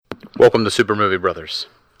Welcome to Super Movie Brothers.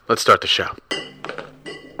 Let's start the show.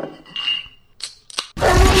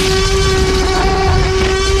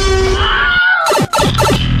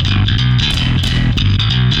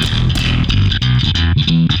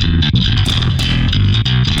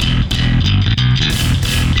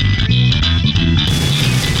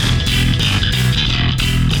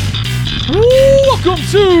 Welcome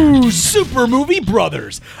to Super Movie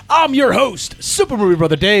Brothers. I'm your host, Super Movie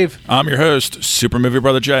Brother Dave. I'm your host, Super Movie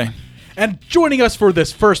Brother Jay. And joining us for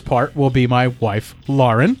this first part will be my wife,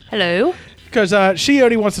 Lauren. Hello. Because she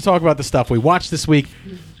only wants to talk about the stuff we watched this week.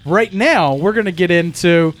 Right now, we're going to get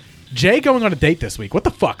into Jay going on a date this week. What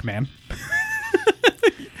the fuck, man?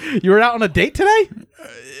 You were out on a date today?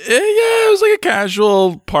 Yeah, it was like a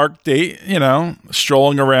casual park date,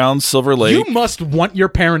 strolling around Silver Lake. You must want your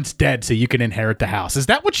parents dead so you can inherit the house. Is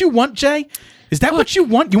that what you want, Jay? Is that what you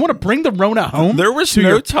want? You want to bring the Rona home? There was to no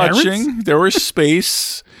your touching. parents? There was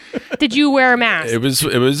space. Did you wear a mask? It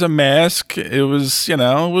was a mask. It was, it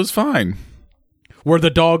was fine. Were the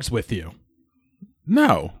dogs with you?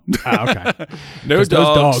 No. Oh, okay. No dogs. Those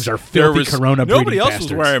dogs are filthy Corona breeding Nobody else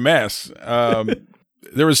bastards. was wearing masks.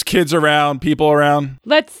 There was kids around, people around.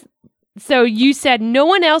 So you said no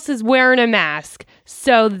one else is wearing a mask,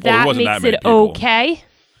 so that wasn't makes that many it people. okay?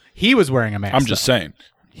 He was wearing a mask. I'm just saying.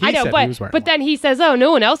 He I know, said he was wearing but one. then he says, oh,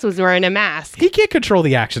 no one else was wearing a mask. He can't control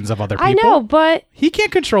the actions of other people. I know, but He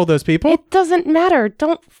can't control those people. it doesn't matter.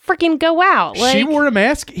 Don't freaking go out. She wore a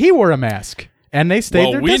mask. He wore a mask. And they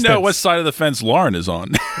stayed their We distance. know what side of the fence Lauren is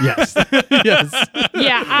on. Yes. Yes.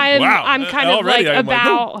 Yeah, Wow. I'm kind of Already, like I'm like,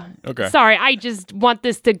 about. Okay. Sorry, I just want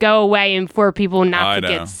this to go away and for people not I to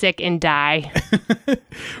know. get sick and die.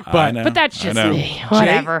 I know, But that's I just know. me.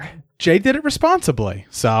 Whatever. Jay did it responsibly.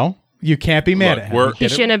 So you can't be mad Look, at him. we're- He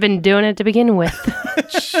shouldn't have been doing it to begin with.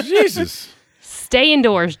 Jesus. Stay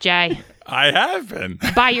indoors, Jay. I have been.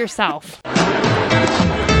 By yourself.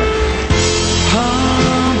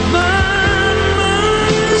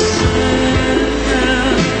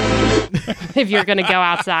 If you're going to go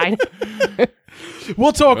outside.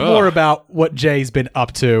 We'll talk more about what Jay's been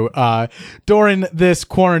up to during this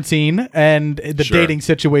quarantine and the Sure. dating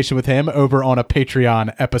situation with him over on a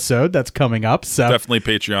Patreon episode that's coming up. So Definitely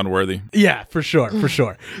Patreon worthy. yeah, for sure, for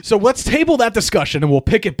sure. So let's table that discussion and we'll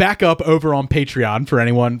pick it back up over on Patreon for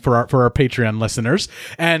anyone for our Patreon listeners.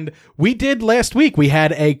 And we did last week. We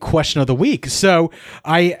had a question of the week. So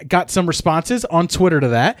I got some responses on Twitter to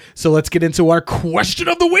that. So let's get into our question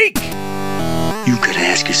of the week. You could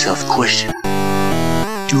ask yourself a question.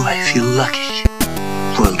 Do I feel lucky?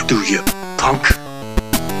 Well, do you, punk?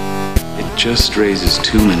 It just raises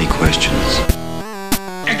too many questions.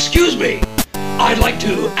 Excuse me. I'd like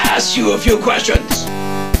to ask you a few questions.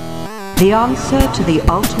 The answer to the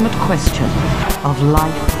ultimate question of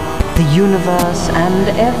life, the universe, and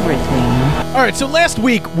everything. All right, so last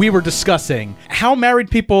week we were discussing how married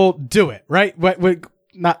people do it, right?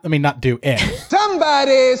 Not do it.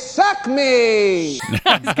 Somebody suck me!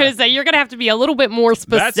 I was going to say, you're going to have to be a little bit more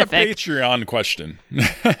That's a specific. Patreon question.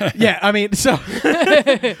 Yeah, I mean, so...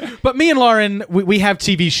 But me and Lauren, we have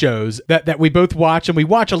TV shows that we both watch, and we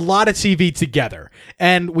watch a lot of TV together.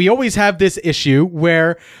 And we always have this issue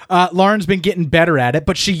where Lauren's been getting better at it,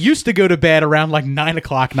 but she used to go to bed around like 9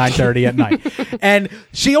 o'clock, 9:30 at night. And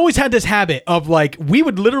she always had this habit of like, we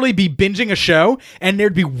would literally be binging a show, and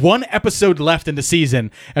there'd be one episode left in the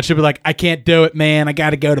season, and she'd be like, I can't do it, man. I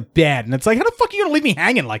got to go to bed. And it's like, how the fuck are you going to leave me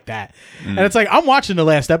hanging like that? And it's like, I'm watching the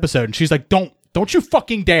last episode, and she's like, don't you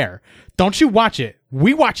fucking dare. Don't you watch it.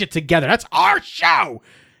 We watch it together. That's our show.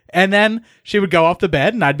 And then she would go off to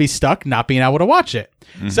bed and I'd be stuck not being able to watch it.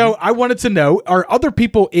 So I wanted to know, are other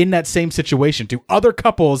people in that same situation? Do other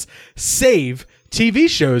couples save TV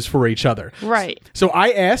shows for each other? Right. So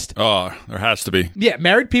I asked, Oh, there has to be. yeah,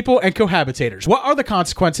 married people and cohabitators. What are the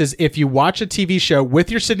consequences if you watch a TV show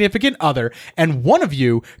with your significant other and one of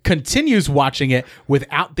you continues watching it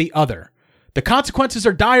without the other? The consequences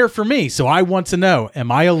are dire for me, so I want to know,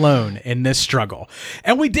 am I alone in this struggle?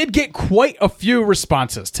 And we did get quite a few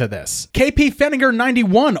responses to this. KP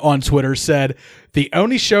Fenninger91 on Twitter said, the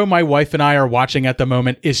only show my wife and I are watching at the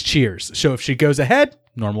moment is Cheers. So if she goes ahead,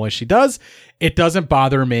 normally she does, it doesn't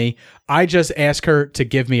bother me. I just ask her to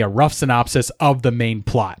give me a rough synopsis of the main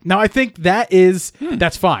plot. Now, I think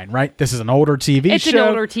that's fine, right? This is an older TV show. It's an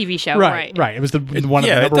older TV show, right. Right. It was one of the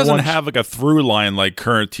number It doesn't one have like a through line like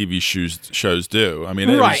current TV shows do. I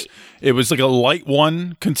mean, Right. it was like a light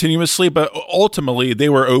one continuously, but ultimately they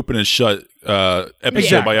were open and shut episode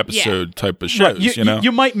Exactly. by episode type of shows. Right.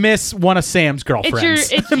 You might miss one of Sam's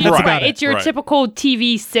girlfriends. It's That's your, about it. it's your Right. typical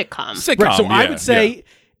TV sitcom. Sitcom, Right, so I yeah, would say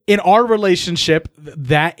in our relationship,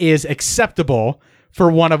 that is acceptable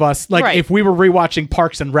for one of us. Like Right. if we were rewatching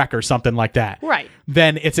Parks and Rec or something like that, Right.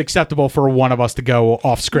 then it's acceptable for one of us to go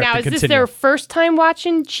off script Now, and is continue. this their first time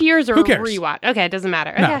watching Cheers or Who cares? rewatch? Okay, it doesn't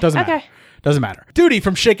matter. No, Okay, it doesn't okay. matter. Doesn't matter. Duty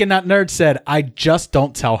from Shaken Not Nerd said, I just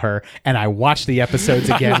don't tell her, and I watch the episodes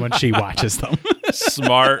again when she watches them.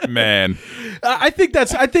 Smart man. I think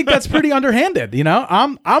that's pretty underhanded. You know,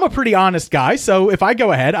 I'm a pretty honest guy, so if I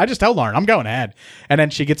go ahead, I just tell Lauren I'm going ahead, and then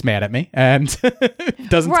she gets mad at me and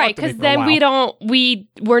doesn't Right, talk to me because for a then while.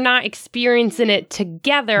 we're not experiencing it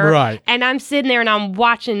together. Right. And I'm sitting there and I'm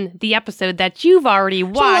watching the episode that you've already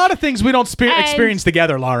watched. So a lot of things we don't And- experience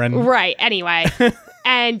together, Lauren. Right. Anyway.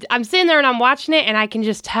 And I'm sitting there and I'm watching it and I can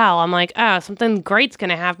just tell. I'm like, oh, something great's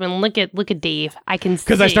gonna happen. Look at Dave. I can see.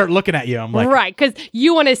 Because I start looking at you, I'm like, right, because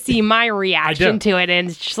you want to see my reaction do. to it, and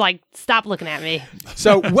it's just like, stop looking at me.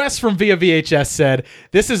 So Wes from Via VHS said,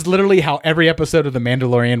 this is literally how every episode of The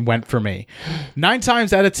Mandalorian went for me. 9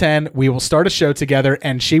 times out of 10, we will start a show together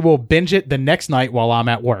and she will binge it the next night while I'm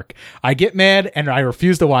at work. I get mad and I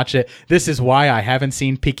refuse to watch it. This is why I haven't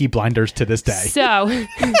seen Peaky Blinders to this day. So,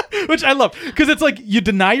 Which I love, because it's like you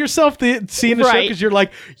deny yourself seeing the show Right. because you're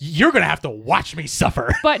like, you're going to have to watch me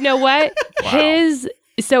suffer. but know what?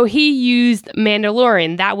 So he used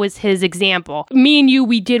Mandalorian. That was his example. Me and you,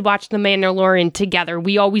 we did watch The Mandalorian together.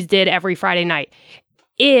 We always did every Friday night.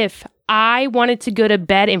 If I wanted to go to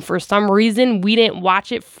bed and for some reason we didn't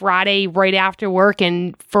watch it Friday right after work,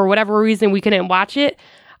 and for whatever reason we couldn't watch it,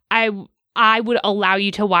 I would allow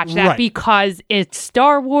you to watch that Right. because it's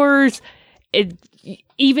Star Wars.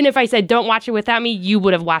 Even if I said don't watch it without me, you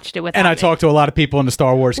would have watched it without And me. I talked to a lot of people in the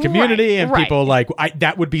Star Wars community, and right. people like,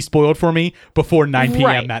 that would be spoiled for me before 9 p.m.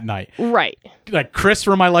 Right. that night. Right. Like Chris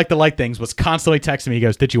from I Like to Like Things was constantly texting me. He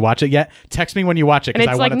goes, "Did you watch it yet? Text me when you watch it And because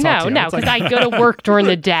I it's want like, to talk to you." no, It's because like, I go to work during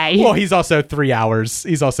the day. well, he's also 3 hours.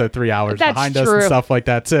 He's also 3 hours That's behind us true. and stuff like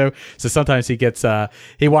that too. So sometimes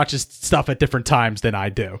he watches stuff at different times than I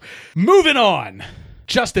do. Moving on.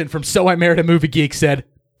 Justin from So I Married a Movie Geek said,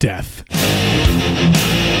 "Death."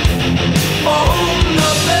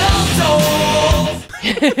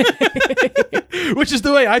 Which is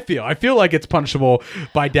the way I feel. I feel like it's punishable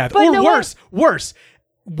by death. But or no, worse.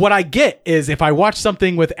 What I get is if I watch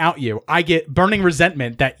something without you, I get burning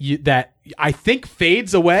resentment that I think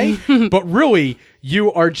fades away, but really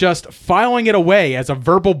you are just filing it away as a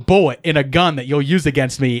verbal bullet in a gun that you'll use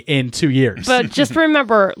against me in 2 years. But just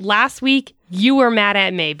remember, last week you were mad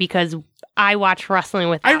at me because I watched wrestling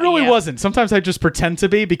with I really wasn't. Sometimes I just pretend to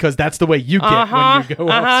be because that's the way you get when you go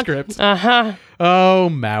off script. Oh,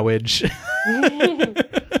 Mowage.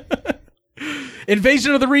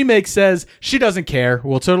 Invasion of the Remake says she doesn't care.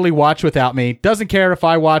 Will totally watch without me. Doesn't care if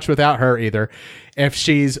I watch without her either. If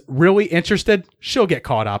she's really interested, she'll get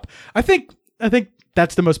caught up. I think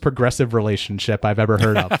that's the most progressive relationship I've ever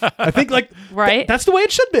heard of. I think Right. that's the way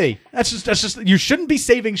it should be. That's just you shouldn't be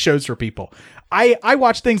saving shows for people. I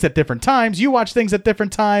watch things at different times. You watch things at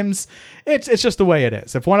different times. It's just the way it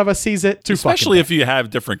is. If one of us sees it, Especially if you have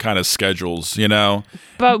different kind of schedules, you know.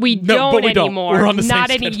 But we don't but we don't. anymore. We're on the same not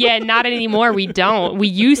schedule. not anymore. We don't. We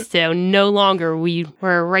used to. No longer.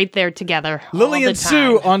 We're right there together. Lillian all the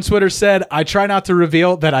Sue time. on Twitter said, "I try not to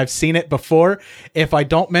reveal that I've seen it before. If I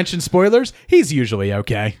don't mention spoilers, he's usually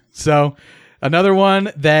okay." So another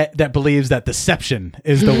one that believes that deception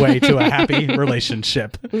is the way to a happy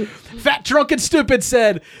relationship. Fat, Drunk, and Stupid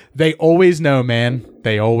said, "They always know, man.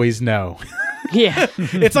 They always know." Yeah.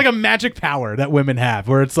 It's like a magic power that women have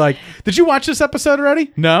where it's like, did you watch this episode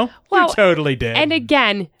already? No? Well, you totally did. And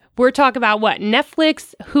again, we're talking about what?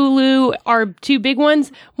 Netflix, Hulu are two big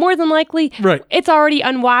ones. More than likely, Right. it's already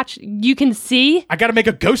unwatched. You can see. I got to make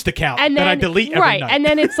a ghost account And then, that I delete every right, night. and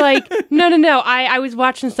then it's like, no. I was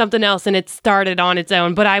watching something else and it started on its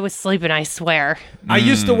own, but I was sleeping, I swear. I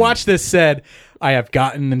used to watch this, said, I have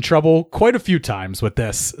gotten in trouble quite a few times with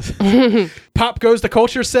this. Pop Goes the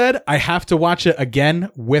Culture said, I have to watch it again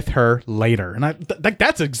with her later. And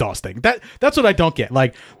that's exhausting. That's what I don't get.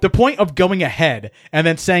 Like, the point of going ahead and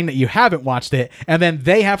then saying that you haven't watched it and then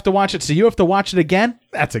they have to watch it so you have to watch it again,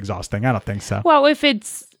 that's exhausting. I don't think so. Well, if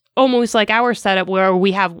it's almost like our setup where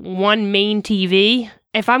we have one main TV,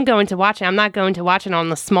 if I'm going to watch it, I'm not going to watch it on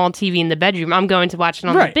the small TV in the bedroom. I'm going to watch it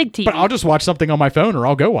on the big TV. But I'll just watch something on my phone or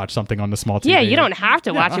I'll go watch something on the small TV. Yeah, you don't have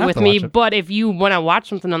to watch I it don't with have to me, watch it. but if you want to watch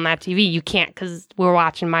something on that TV, you can't because we're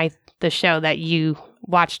watching the show that you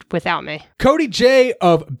watched without me. Cody Cody J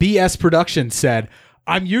of BS Productions said,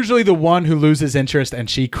 I'm usually the one who loses interest and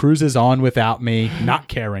she cruises on without me, not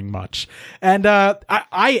caring much. And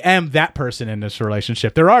I am that person in this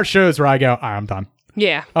relationship. There are shows where I go, I'm done.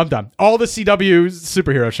 Yeah. I'm done. All the CW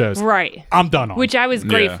superhero shows. Right. I'm done on. Which I was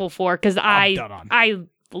grateful for because done on. I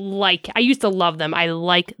I used to love them. I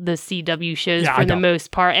like the CW shows Yeah, for I the don't.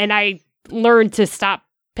 most part. And I learned to stop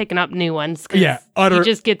picking up new ones. 'Cause Yeah, utter- you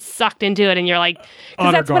just get sucked into it and you're like, because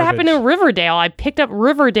Utter that's what happened in Riverdale. I picked up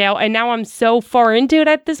Riverdale and now I'm so far into it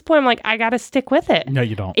at this point. I'm like, I got to stick with it. No,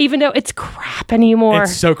 you don't. Even though it's crap anymore.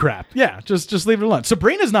 It's so crap. Yeah, just leave it alone.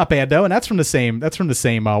 Sabrina's not bad though, and that's from the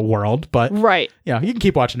same world. But right. yeah, you can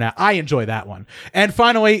keep watching that. I enjoy that one. And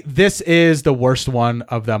finally, this is the worst one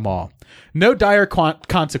of them all. No dire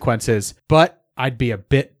consequences, but I'd be a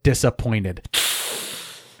bit disappointed.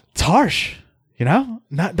 It's harsh, you know.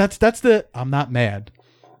 I'm not mad.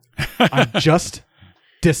 I'm just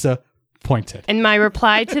disappointed. And my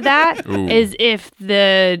reply to that is if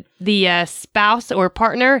the spouse or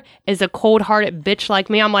partner is a cold-hearted bitch like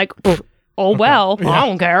me, I'm like, oh well, I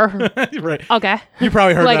don't care. Right. Okay. You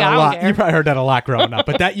probably heard Like, that I a don't lot. care. You probably heard that a lot growing up.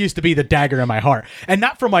 But that used to be the dagger in my heart. And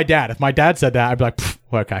not from my dad. If my dad said that, I'd be like, "Pfft,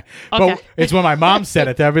 okay. Okay. But it's when my mom said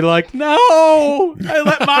it that I'd be like, no, I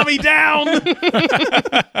let mommy down.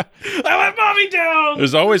 I let mommy down.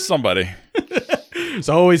 There's always somebody. There's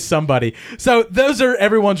always somebody. So those are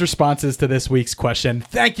everyone's responses to this week's question.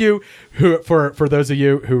 Thank you for those of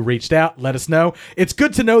you who reached out. Let us know. It's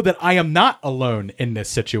good to know that I am not alone in this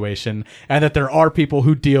situation and that there are people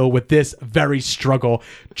who deal with this very struggle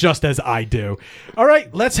just as I do. All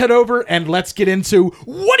right, let's head over and let's get into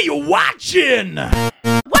What Are You Watching?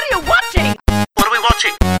 What are you watching? What are we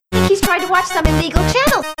watching? I think he's trying to watch some illegal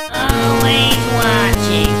channel. Always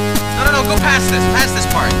watching. No, go past this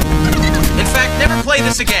part. In fact, never play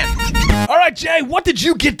this again. All right, Jay, what did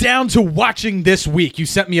you get down to watching this week? You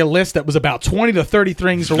sent me a list that was about 20 to 30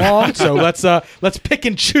 things long, so let's pick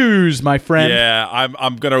and choose, my friend. Yeah,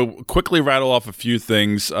 I'm gonna quickly rattle off a few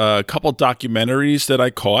things. A couple documentaries that I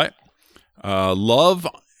caught. Love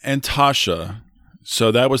and Tasha.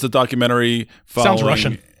 So that was the documentary following. Sounds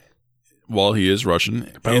Russian. Well, he is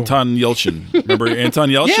Russian. Anton Yelchin. Remember Anton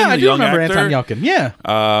Yelchin? Yeah, I the do young remember actor? Anton Yelchin.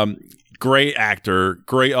 Yeah. Great actor,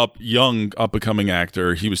 young up-and-coming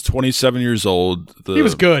actor. He was 27 years old. He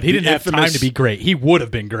was good. He didn't have time to be great. He would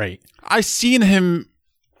have been great. I seen him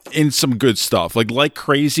in some good stuff. Like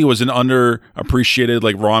Crazy was an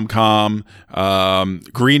underappreciated rom-com.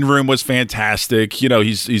 Green Room was fantastic. You know,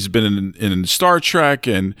 he's been in Star Trek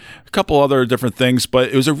and a couple other different things. But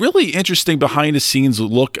it was a really interesting behind-the-scenes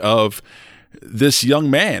look of this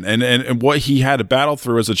young man and what he had to battle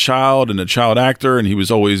through as a child and a child actor, and he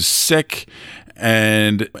was always sick,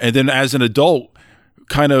 and then as an adult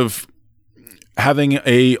kind of having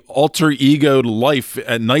a alter ego life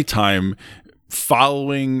at nighttime,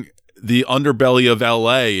 following the underbelly of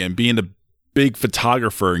LA and being a big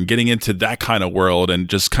photographer and getting into that kind of world and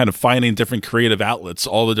just kind of finding different creative outlets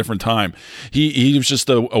all the different time. He was just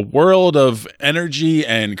a world of energy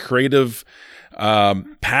and creative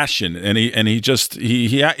passion, and he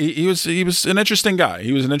was an interesting guy.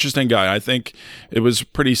 He was an interesting guy. I think it was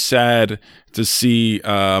pretty sad to see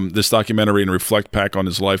this documentary and reflect back on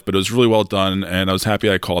his life, but it was really well done, and I was happy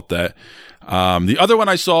I caught that. The other one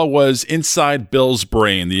I saw was Inside Bill's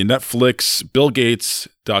Brain, the Netflix Bill Gates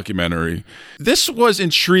documentary. This was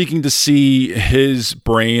intriguing to see his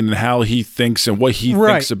brain and how he thinks and what he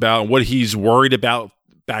thinks about and what he's worried about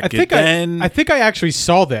back then. I think I actually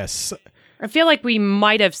saw this. I feel like we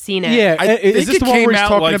might have seen it. Yeah, I is think this it the one came where he's out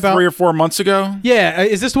talking like about 3 or 4 months ago. Yeah,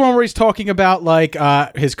 is this the one where he's talking about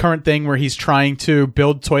his current thing where he's trying to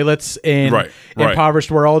build toilets in impoverished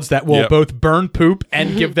worlds that will both burn poop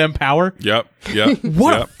and give them power? Yep.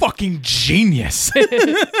 What a fucking genius.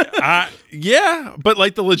 Yeah,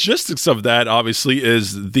 but the logistics of that obviously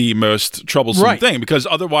is the most troublesome thing, because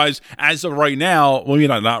otherwise, as of right now, well,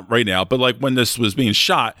 not right now, but when this was being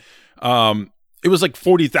shot, it was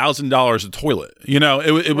 $40,000 a toilet.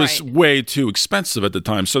 It was way too expensive at the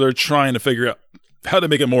time. So they're trying to figure out how to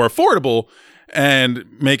make it more affordable and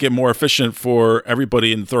make it more efficient for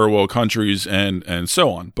everybody in third world countries and so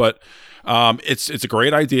on. But it's a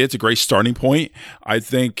great idea. It's a great starting point. I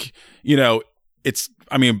think,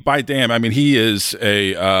 by damn, he is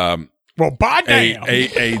a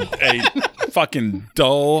fucking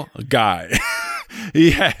dull guy.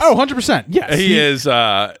 100%. Yes. He is,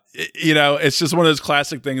 it's just one of those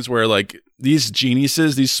classic things where these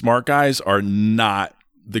geniuses, these smart guys are not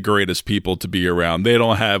the greatest people to be around. They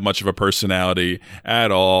don't have much of a personality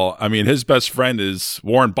at all. His best friend is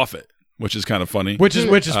Warren Buffett, which is kind of funny. Which is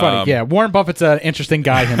funny. Yeah. Warren Buffett's an interesting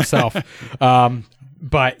guy himself.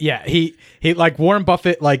 But yeah, he Warren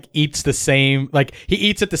Buffett eats the same, he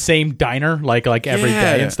eats at the same diner every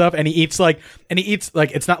day and stuff, and he eats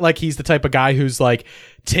it's not like he's the type of guy who's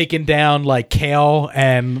taking down kale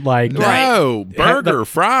and burger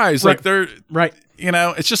fries right. they're right.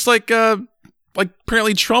 It's just like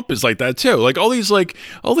apparently Trump is like that too. Like all these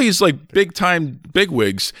big time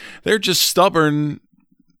bigwigs, they're just stubborn,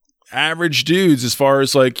 average dudes as far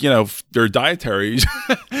as like, you know, their dietary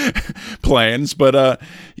plans, but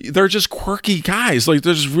they're just quirky guys. Like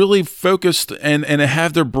they're just really focused and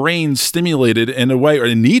have their brains stimulated in a way, or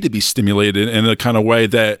they need to be stimulated in a kind of way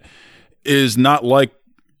that is not like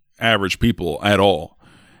average people at all.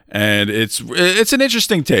 And it's an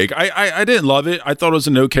interesting take. I didn't love it. I thought it was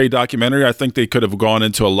an okay documentary. I think they could have gone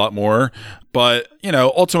into a lot more, but you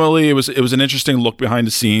know, ultimately it was an interesting look behind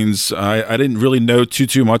the scenes. I didn't really know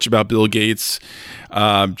too much about Bill Gates.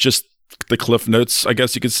 Just the cliff notes, I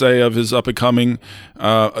guess you could say, of his up and coming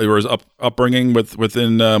or his upbringing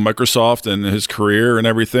within Microsoft and his career and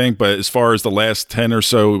everything. But as far as the last 10 or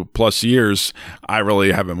so plus years, I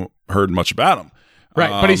really haven't heard much about him. Right,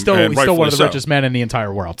 but he's still one of the so. richest men in the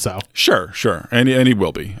entire world. So sure, and he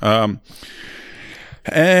will be.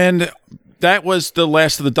 And that was the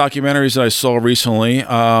last of the documentaries that I saw recently.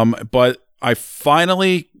 But I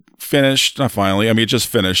finally finished. Not finally. I mean, it just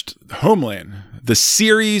finished Homeland, the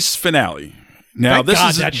series finale. Now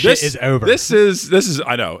Thank God shit is over. This is.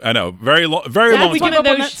 I know. Very long. We gave up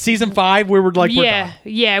on that season 5. We were like, we're done.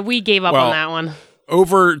 Yeah, we gave up on that one.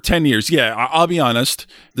 Over 10 years. Yeah, I'll be honest.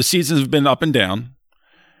 The seasons have been up and down.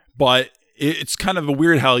 But it's kind of a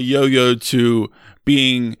weird how yo-yo to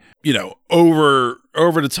being, you know, over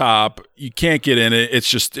the top. You can't get in it.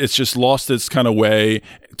 It's just lost its kind of way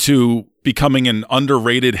to becoming an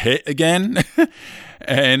underrated hit again.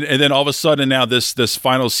 and then all of a sudden now this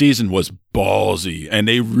final season was ballsy, and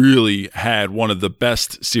they really had one of the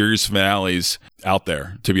best series finales out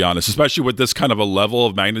there, to be honest, especially with this kind of a level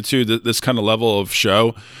of magnitude, this kind of level of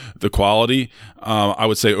show, the quality. I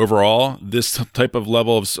would say overall, this type of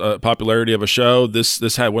level of popularity of a show,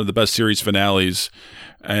 this had one of the best series finales,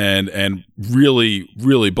 and really,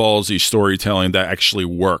 really ballsy storytelling that actually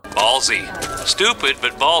worked. Ballsy. Stupid,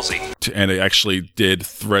 but ballsy. And it actually did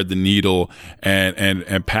thread the needle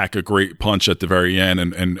and pack a great punch at the very end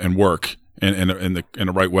and work in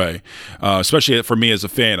the right way, especially for me as a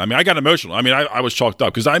fan. I mean, I got emotional. I mean, I was chalked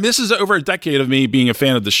up because this is over a decade of me being a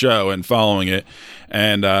fan of the show and following it,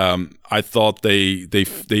 and I thought they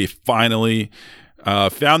finally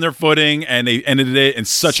found their footing, and they ended it in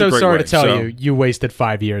such a great way. So sorry to tell you wasted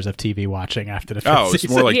 5 years of TV watching after the 5th season. Oh, it's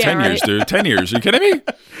more like 10 years, dude. 10 years. Are you kidding me?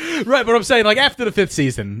 Right, but I'm saying, like, after the 5th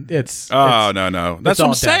season, it's... No. That's what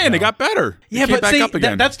I'm saying. They got better. Yeah, but back see, up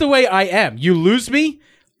again. That's the way I am. You lose me,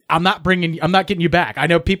 I'm not getting you back. I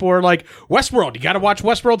know people are like, Westworld, you got to watch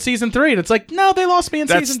Westworld season 3. And it's like, no, they lost me in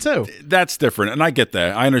season 2. That's different. And I get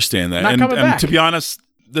that. I understand that. Not coming back. To be honest,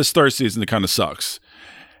 this third season, it kind of sucks.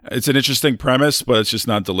 It's an interesting premise, but it's just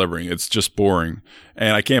not delivering. It's just boring.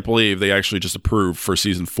 And I can't believe they actually just approved for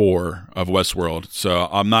season 4 of Westworld. So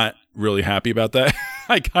I'm not really happy about that.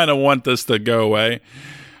 I kind of want this to go away.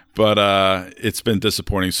 But it's been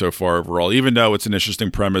disappointing so far overall, even though it's an interesting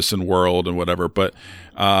premise and world and whatever. But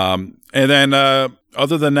and then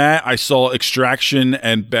other than that, I saw Extraction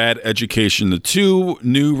and Bad Education, the 2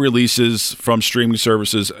 new releases from streaming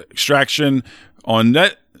services. Extraction on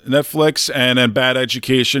Netflix, and then Bad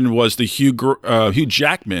Education was the Hugh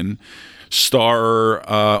Jackman star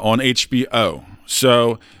on HBO.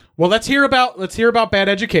 So. Well, let's hear about Bad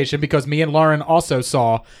Education, because me and Lauren also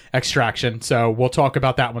saw Extraction, so we'll talk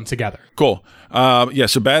about that one together. Cool.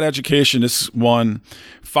 So Bad Education, this one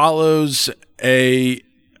follows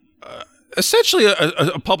essentially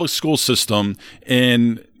a public school system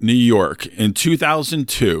in New York in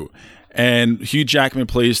 2002, and Hugh Jackman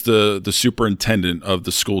plays the superintendent of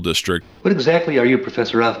the school district. What exactly are you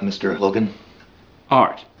professor of, Mr. Logan?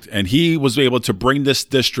 Art. And he was able to bring this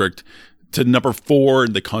district to number 4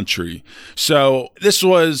 in the country. So this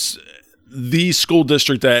was the school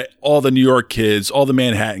district that all the New York kids, all the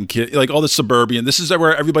Manhattan kids, like all the suburban, this is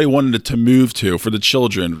where everybody wanted to move to for the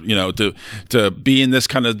children, you know, to be in this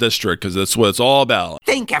kind of district, because that's what it's all about.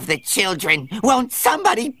 Think of the children. Won't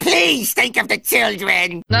somebody please think of the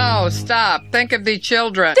children? No, stop. Think of the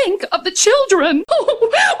children. Think of the children. Oh,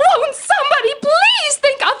 won't somebody please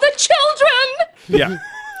think of the children? Yeah.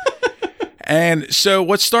 And so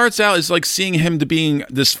what starts out is like seeing him to being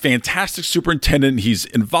this fantastic superintendent. He's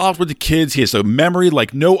involved with the kids. He has a memory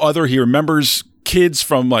like no other. He remembers kids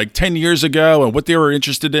from like 10 years ago and what they were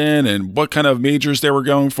interested in and what kind of majors they were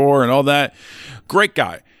going for and all that. Great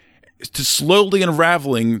guy. To slowly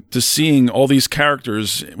unraveling, to seeing all these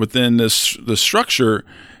characters within the structure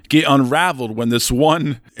get unraveled when this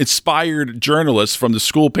one inspired journalist from the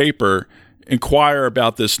school paper inquire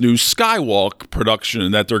about this new Skywalk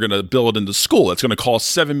production that they're going to build in the school. It's going to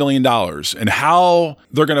cost $7 million, and how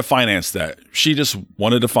they're going to finance that. She just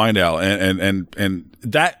wanted to find out, and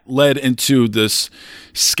that led into this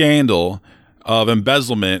scandal of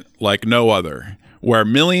embezzlement like no other, where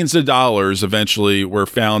millions of dollars eventually were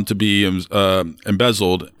found to be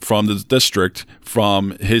embezzled from the district,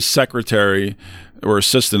 from his secretary or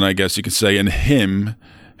assistant, I guess you could say, and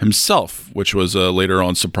himself, which was a later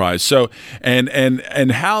on surprise. So,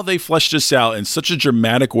 and how they fleshed this out in such a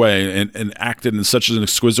dramatic way and acted in such an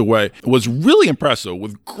exquisite way was really impressive,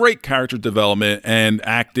 with great character development and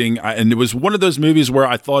acting. And it was one of those movies where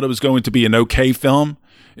I thought it was going to be an okay film.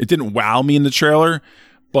 It didn't wow me in the trailer,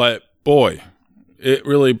 but boy, it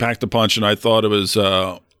really packed a punch, and I thought it was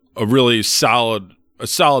a really solid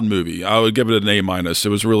movie. I would give it an A-. It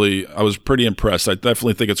was really, I was pretty impressed. I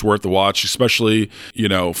definitely think it's worth the watch, especially,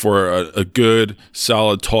 for a good,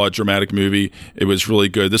 solid, taut, dramatic movie. It was really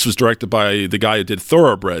good. This was directed by the guy who did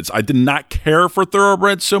Thoroughbreds. I did not care for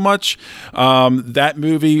Thoroughbreds so much. That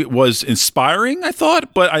movie was inspiring, I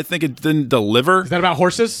thought, but I think it didn't deliver. Is that about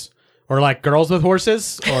horses? Or like girls with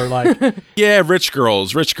horses, or like yeah, rich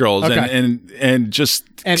girls, okay. and just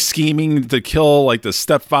scheming to kill like the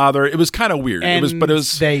stepfather. It was kind of weird. And it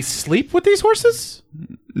was. They sleep with these horses?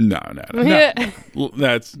 No.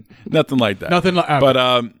 That's nothing like that. Nothing like. But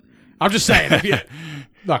I'm just saying.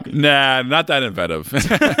 Look. Nah, not that inventive.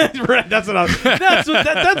 Right, that's what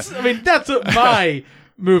my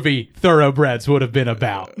movie Thoroughbreds would have been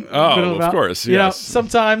about. Oh, of course. Yes.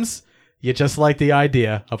 Sometimes you just like the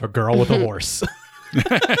idea of a girl with a horse.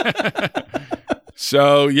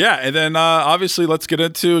 So, yeah. And then obviously let's get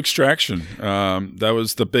into Extraction. That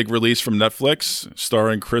was the big release from Netflix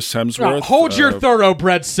starring Chris Hemsworth. Hold your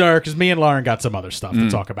Thoroughbreds, sir, because me and Lauren got some other stuff to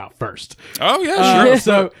talk about first. Oh, yeah, sure.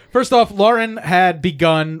 So, first off, Lauren had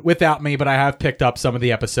begun without me, but I have picked up some of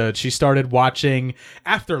the episodes. She started watching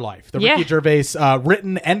Afterlife, the Ricky Gervais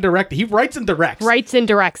written and directed. He writes and directs.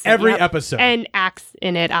 Every episode. And acts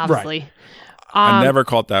in it, obviously. Right. I never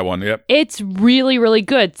caught that one. Yep. It's really, really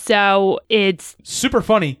good. So it's super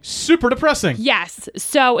funny, super depressing. Yes.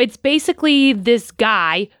 So it's basically this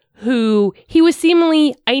guy who he was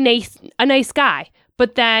seemingly a nice guy,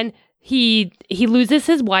 but then he loses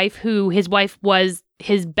his wife, who his wife was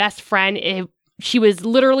his best friend. She was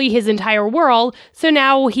literally his entire world. So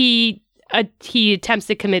now he attempts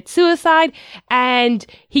to commit suicide, and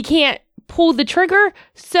he can't pull the trigger,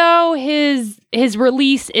 so his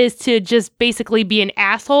release is to just basically be an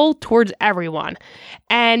asshole towards everyone.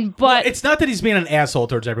 But it's not that he's being an asshole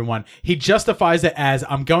towards everyone. He justifies it as,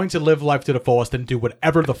 I'm going to live life to the fullest and do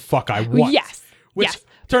whatever the fuck I want. Yes. Which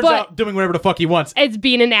turns out doing whatever the fuck he wants. It's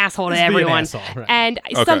being an asshole to everyone. Right. And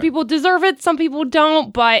some people deserve it, some people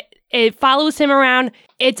don't, but it follows him around.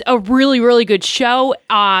 It's a really, really good show.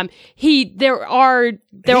 There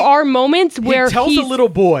are moments where he tells a little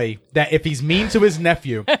boy that if he's mean to his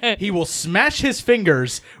nephew, he will smash his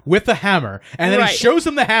fingers with a hammer, and then he shows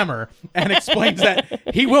him the hammer and explains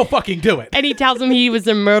that he will fucking do it. And he tells him he was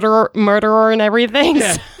a murderer and everything.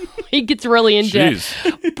 Yeah. So he gets really into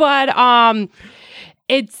it. But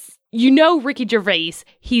it's Ricky Gervais.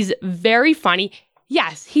 He's very funny.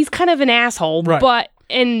 Yes, he's kind of an asshole, but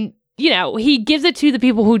he gives it to the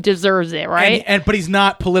people who deserves it, right? But he's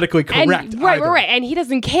not politically correct. Right. And he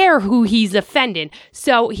doesn't care who he's offending.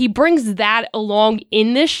 So he brings that along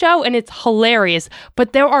in this show, and it's hilarious.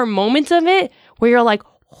 But there are moments of it where you're like,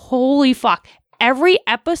 holy fuck. Every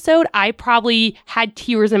episode, I probably had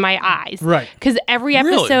tears in my eyes. Right. Because every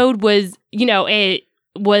episode was, it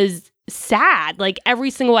was sad. Like every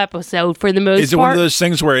single episode for the most part. Is it one of those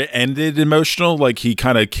things where it ended emotional? Like he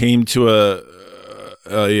kind of came to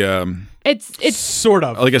it's sort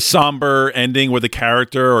of like a somber ending with a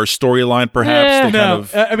character or storyline,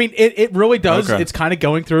 perhaps. I mean, it really does. Okay. It's kind of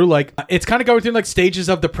going through like stages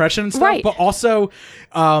of depression and stuff, right. But also,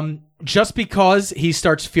 just because he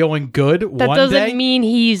starts feeling good that one doesn't day, mean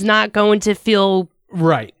he's not going to feel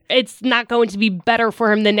right. It's not going to be better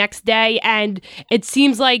for him the next day, and it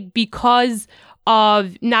seems like because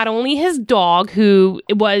of not only his dog, who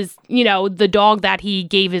was, the dog that he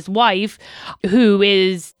gave his wife, who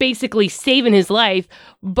is basically saving his life,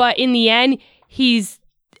 but in the end,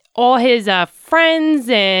 all his friends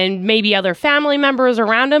and maybe other family members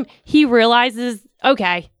around him, he realizes,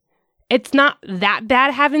 okay, it's not that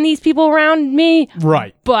bad having these people around me.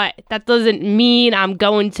 Right. But that doesn't mean I'm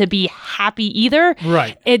going to be happy either.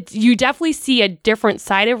 Right. You definitely see a different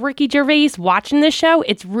side of Ricky Gervais watching this show.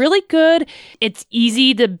 It's really good. It's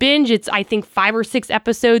easy to binge. It's, I think, 5 or 6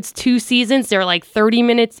 episodes, 2 seasons. They're like 30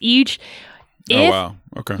 minutes each. If wow.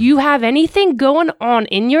 Okay. you have anything going on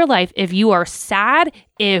in your life, if you are sad,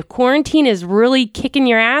 if quarantine is really kicking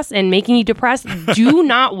your ass and making you depressed, do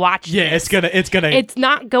not watch this. It's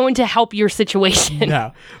not going to help your situation.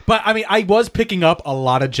 No. But I mean, I was picking up a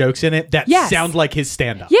lot of jokes in it that sound like his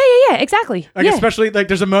stand-up. Yeah, exactly. Like especially like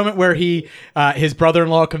there's a moment where his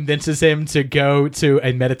brother-in-law convinces him to go to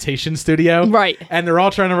a meditation studio. Right. And they're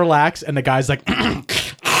all trying to relax and the guy's like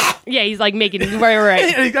yeah, he's like making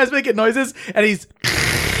right. And the guy's making noises and he's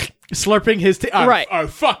slurping his right. Oh,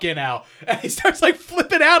 fucking hell. And he starts like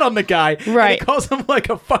flipping out on the guy. Right. And he calls him like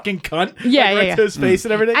a fucking cunt. Yeah, like, right to his face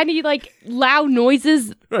and everything. And he like loud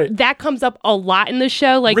noises. Right. That comes up a lot in the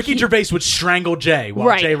show. Like Ricky Gervais would strangle Jay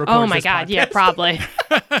while Jay records Oh my this God, podcast. yeah, probably.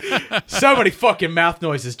 So many fucking mouth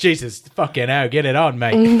noises. Jesus, fucking hell, get it on,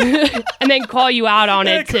 mate. And then call you out on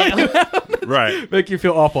it too. Right. Make you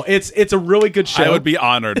feel awful. It's a really good show. I would be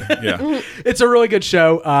honored. Yeah. It's a really good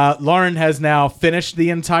show. Lauren has now finished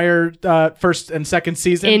the entire first and second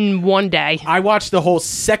season in one day. I watched the whole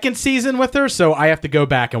second season with her, so I have to go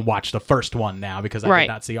back and watch the first one now because I did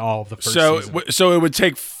not see all of the first season. So it would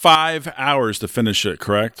take 5 hours to finish it,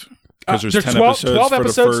 correct? Because there's 10 12 episodes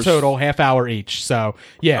episodes total, half hour each. So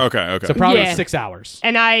yeah. Okay. So probably 6 hours.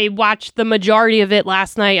 And I watched the majority of it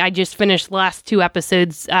last night. I just finished the last 2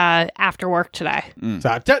 episodes after work today.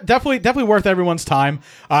 So definitely worth everyone's time.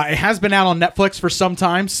 It has been out on Netflix for some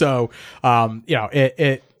time, so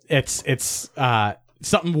it's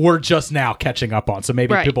something we're just now catching up on. So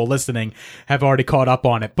maybe people listening have already caught up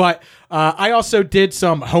on it. But I also did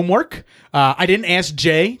some homework. I didn't ask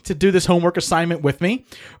Jay to do this homework assignment with me,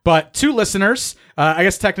 but 2 listeners, I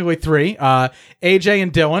guess technically 3, AJ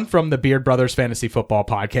and Dylan from the Beard Brothers Fantasy Football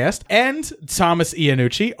Podcast, and Thomas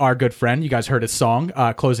Iannucci, our good friend. You guys heard his song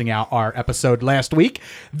closing out our episode last week.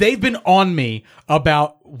 They've been on me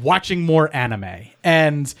about watching more anime.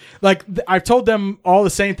 And like I've told them all the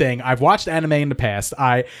same thing. I've watched anime in the past.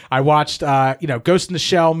 I watched Ghost in the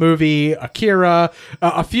Shell movie, Akira,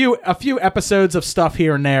 a few episodes of stuff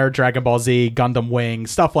here and there, Dragon Ball Z, Gundam Wing,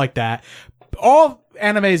 stuff like that. All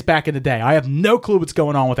animes back in the day. I have no clue what's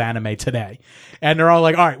going on with anime today. And they're all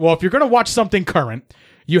like, all right, well, if you're going to watch something current,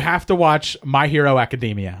 you have to watch My Hero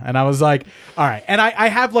Academia. And I was like, all right. And I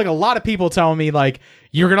have like a lot of people telling me like,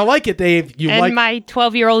 you're going to like it, Dave. My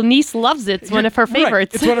 12-year-old niece loves it. It's one of her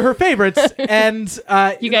favorites. Right. It's one of her favorites. And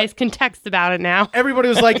you guys can text about it now. Everybody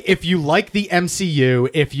was like, if you like the MCU,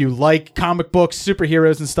 if you like comic books,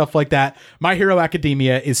 superheroes and stuff like that, My Hero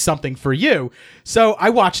Academia is something for you. So I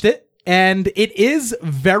watched it, and it is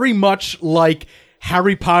very much like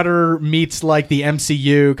Harry Potter meets like the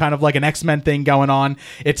MCU, kind of like an X-Men thing going on.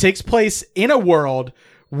 It takes place in a world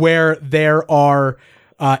where there are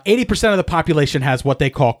 80% of the population has what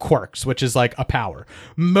they call quirks, which is like a power.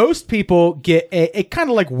 Most people get a kind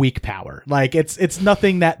of like weak power. Like it's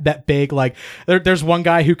nothing that big. Like there's one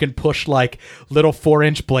guy who can push like little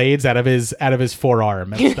 4-inch blades out of his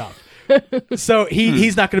forearm and stuff. So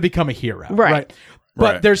he's not going to become a hero, right?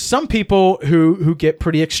 But there's some people who get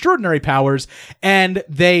pretty extraordinary powers, and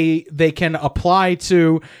they can apply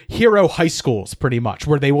to hero high schools pretty much,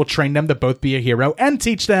 where they will train them to both be a hero and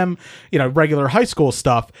teach them, regular high school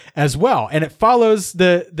stuff as well. And it follows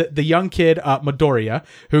the young kid Midoriya,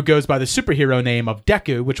 who goes by the superhero name of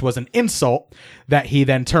Deku, which was an insult that he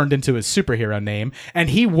then turned into his superhero name, and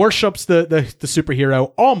he worships the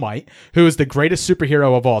superhero All Might, who is the greatest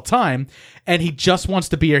superhero of all time, and he just wants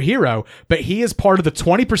to be a hero, but he is part of the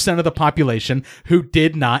 20% of the population who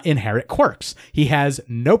did not inherit quirks. He has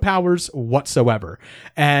no powers whatsoever,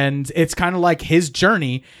 and it's kind of like his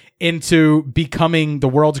journey into becoming the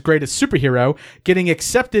world's greatest superhero, getting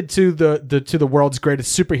accepted to the world's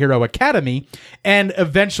greatest superhero academy, and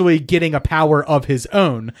eventually getting a power of his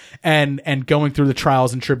own, and going through the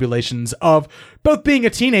trials and tribulations of both being a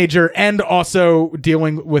teenager and also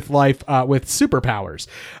dealing with life with superpowers.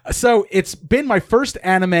 So it's been my first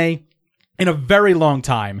anime in a very long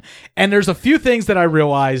time, and there's a few things that I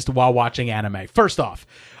realized while watching anime. First off,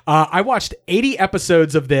 I watched 80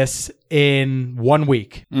 episodes of this in 1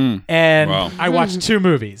 week, and I watched 2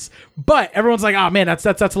 movies. But everyone's like, "Oh man, that's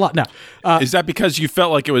a lot." No, is that because you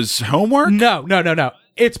felt like it was homework? No.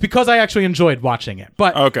 It's because I actually enjoyed watching it.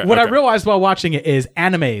 But what I realized while watching it is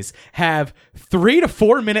animes have 3 to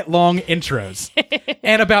 4 minute long intros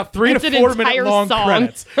and about 3 to 4 minute long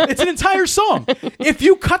credits. It's an entire song. If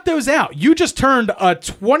you cut those out, you just turned a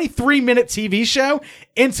 23-minute TV show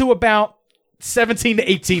into about 17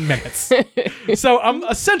 to 18 minutes. So I'm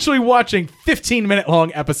essentially watching 15-minute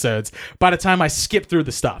long episodes by the time I skip through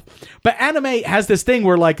the stuff. But anime has this thing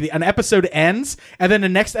where like an episode ends and then the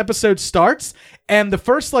next episode starts, And the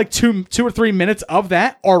first like two or 3 minutes of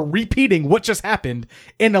that are repeating what just happened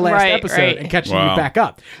in the last episode and catching you back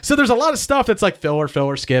up. So there's a lot of stuff that's like filler,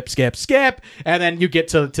 skip, and then you get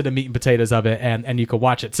to the meat and potatoes of it, and you can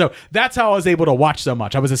watch it. So that's how I was able to watch so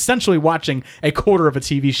much. I was essentially watching a quarter of a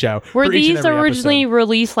TV show. Were these originally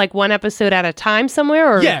released like one episode at a time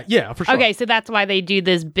somewhere? Or? Yeah, for sure. Okay, so that's why they do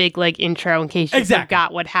this big like intro in case you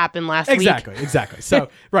forgot what happened last week. Exactly. So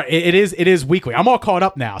right, it is weekly. I'm all caught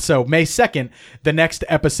up now. So May 2nd, the next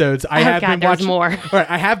episodes I have been watching more. Right,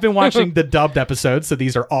 I have been watching the dubbed episodes, so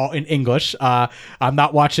these are all in English. I'm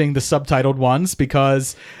not watching the subtitled ones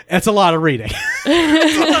because it's a lot of reading.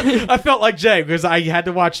 I felt like Jay because I had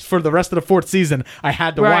to watch for the rest of the 4th season. I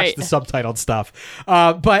had to watch the subtitled stuff,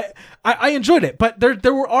 but I enjoyed it. But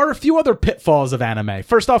there are a few other pitfalls of anime.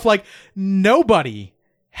 First off, like nobody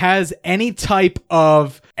has any type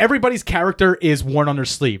of, everybody's character is worn on their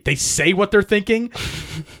sleeve. They say what they're thinking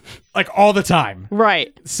like all the time.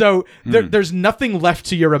 Right. So there's nothing left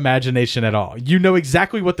to your imagination at all. You know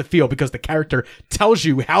exactly what to feel because the character tells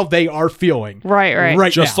you how they are feeling.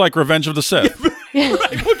 Right just now. like Revenge of the Sith.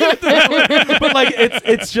 Right, we'll get into that. But like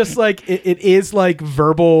it's just like it is like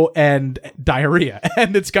verbal and diarrhea,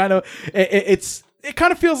 and it's kind of it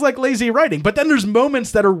kind of feels like lazy writing. But then there's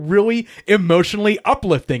moments that are really emotionally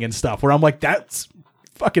uplifting and stuff where I'm like, that's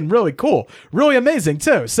fucking really cool, really amazing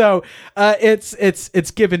too. So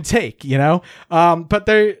it's give and take, you know. But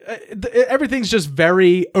everything's just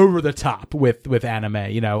very over the top with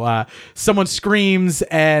anime. You know, someone screams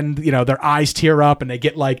and you know their eyes tear up and they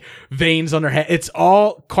get like veins on their head. It's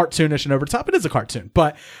all cartoonish and over the top. It is a cartoon,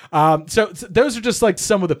 but so those are just like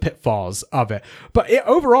some of the pitfalls of it. But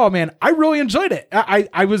overall, man, I really enjoyed it.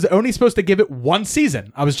 I was only supposed to give it one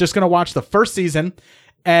season. I was just gonna watch the first season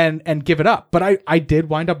and give it up. But I did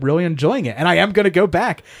wind up really enjoying it. And I am going to go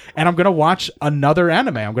back and I'm going to watch another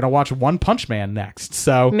anime. I'm going to watch One Punch Man next.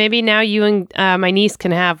 So maybe now you and my niece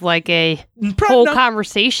can have like a whole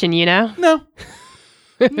conversation, you know?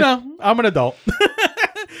 No, I'm an adult.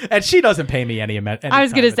 And she doesn't pay me any I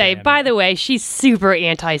was going to say, by the way, she's super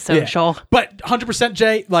antisocial. Yeah. But 100%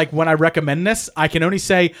 Jay, like when I recommend this, I can only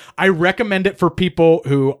say I recommend it for people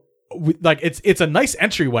who like it's a nice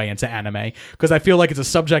entryway into anime because I feel like it's a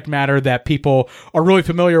subject matter that people are really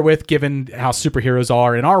familiar with given how superheroes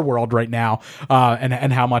are in our world right now,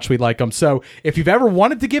 and how much we like them. So if you've ever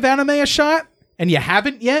wanted to give anime a shot and you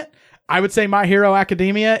haven't yet, I would say My Hero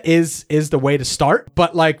Academia is the way to start.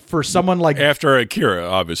 But like for someone like after Akira,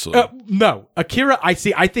 obviously. No, Akira. I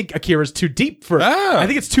think Akira is too deep for. I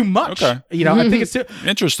think it's too much. Okay. You know, I think it's too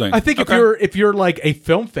interesting. I think if you're like a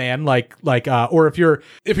film fan, or if you're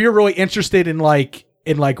really interested in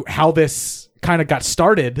how this kind of got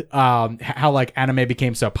started, how like anime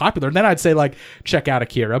became so popular, then I'd say like check out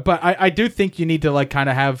Akira. But I do think you need to like kind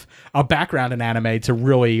of have a background in anime to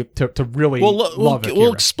really love Akira.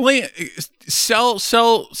 Well, explain, sell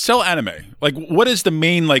anime. Like, what is the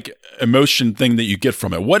main like emotion thing that you get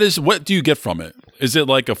from it? What do you get from it? Is it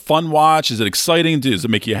like a fun watch? Is it exciting? Does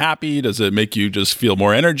it make you happy? Does it make you just feel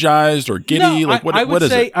more energized or giddy? No, what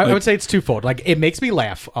is it? I would say it's twofold. Like it makes me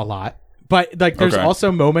laugh a lot. But like, there's also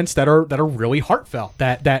moments that are really heartfelt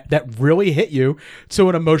that really hit you to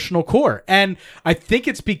an emotional core, and I think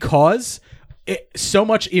it's because so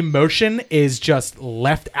much emotion is just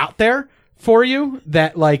left out there for you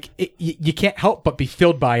that like you can't help but be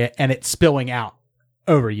filled by it, and it's spilling out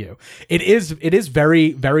over you. It is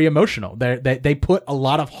very, very emotional. They put a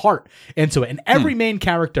lot of heart into it, and every main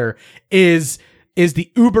character is the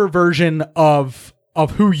uber version of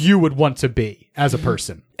who you would want to be as a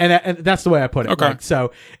person. And that's the way I put it. Okay. Like,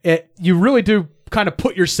 so you really do kind of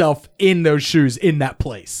put yourself in those shoes in that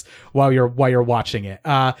place while you're watching it.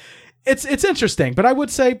 It's interesting, but I would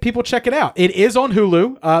say people check it out. It is on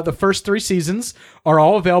Hulu. The first 3 seasons are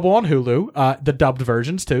all available on Hulu, the dubbed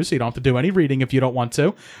versions too, so you don't have to do any reading if you don't want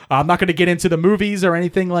to. I'm not going to get into the movies or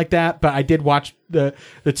anything like that, but I did watch the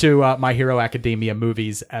 2 My Hero Academia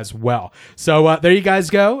movies as well. So there you guys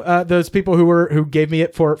go. Those people who gave me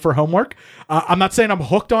it for homework. I'm not saying I'm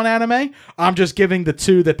hooked on anime. I'm just giving the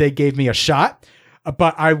 2 that they gave me a shot.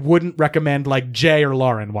 But I wouldn't recommend like Jay or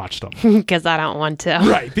Lauren watch them. Because I don't want to.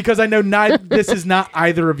 Right, because I know this is not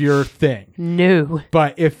either of your thing. No.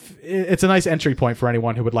 But if it's a nice entry point for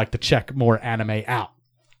anyone who would like to check more anime out.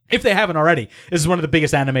 If they haven't already, this is one of the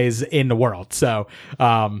biggest animes in the world. So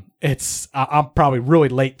I'm probably really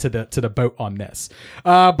late to the boat on this.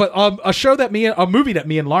 But a movie that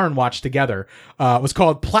me and Lauren watched together was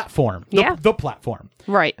called Platform. The Platform.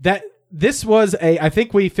 Right. this was I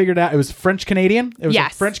think we figured out it was French-Canadian. It was a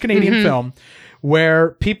French-Canadian film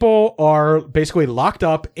where people are basically locked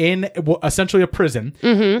up in essentially a prison.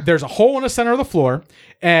 There's a hole in the center of the floor,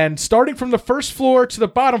 and starting from the first floor to the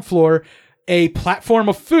bottom floor, a platform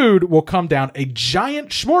of food will come down, a giant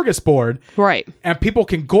smorgasbord. Right. And people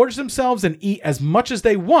can gorge themselves and eat as much as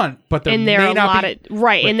they want, but there may not be...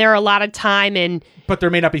 Right, and there are a lot of time and... But there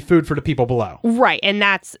may not be food for the people below. Right, and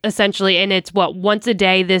that's essentially... And it's once a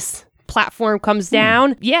day this platform comes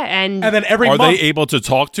down. Yeah, and then every month... Are they able to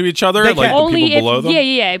talk to each other? Like the only people below them?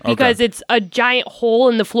 Yeah, because it's a giant hole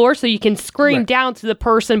in the floor, so you can scream down to the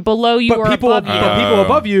person below you or above you. But people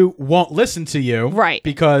above you won't listen to you. Right.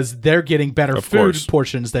 Because they're getting better food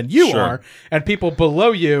portions than you are. And people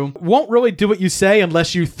below you won't really do what you say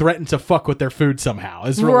unless you threaten to fuck with their food somehow.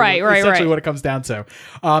 Is really essentially what it comes down to.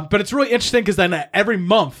 But it's really interesting because then every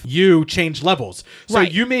month you change levels. So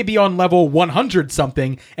you may be on level 100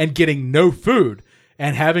 something and getting no food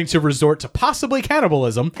and having to resort to possibly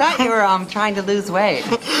cannibalism. Thought you were trying to lose weight.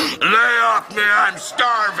 Lay off me, I'm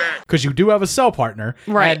starving. Because you do have a cell partner.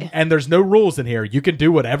 Right. And there's no rules in here. You can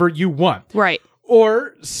do whatever you want. Right.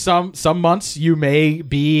 Or some months you may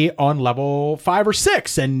be on level 5 or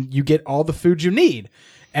 6 and you get all the food you need.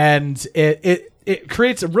 And it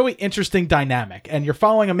creates a really interesting dynamic. And you're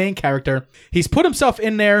following a main character. He's put himself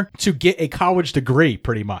in there to get a college degree,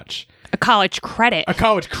 pretty much. A college credit.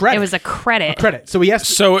 It was a credit. So he has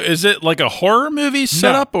to... So is it like a horror movie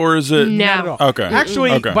setup or is it... No. Not at all. Okay.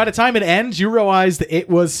 Actually, by the time it ends, you realize that it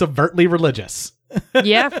was subvertly religious.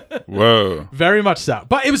 Yeah. Whoa. Very much so.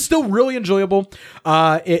 But it was still really enjoyable.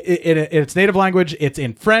 In its native language, it's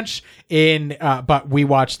in French. But we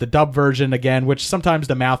watched the dub version again, which sometimes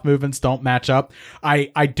the mouth movements don't match up.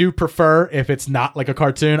 I do prefer, if it's not like a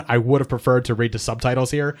cartoon, I would have preferred to read the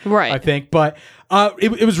subtitles here. Right. I think. But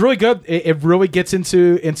it was really good. It really gets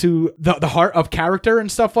into the heart of character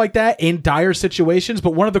and stuff like that in dire situations.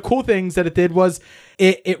 But one of the cool things that it did was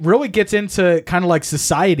it really gets into kind of like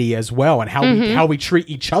society as well and how we treat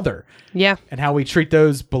each other. Yeah. And how we treat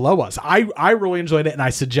those below us. I really enjoyed it, and I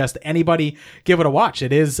suggest anybody give it a watch.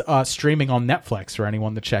 It is streaming on Netflix for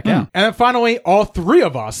anyone to check out. And then finally, all three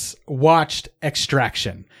of us watched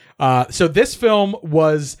Extraction. So this film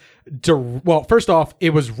was... Well, first off,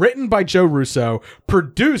 it was written by Joe Russo,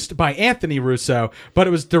 produced by Anthony Russo, but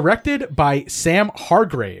it was directed by Sam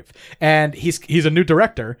Hargrave, and he's a new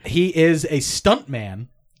director. He is a stuntman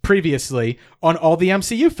previously on all the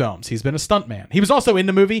MCU films. He's been a stuntman. He was also in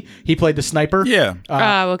the movie. He played the sniper. Yeah.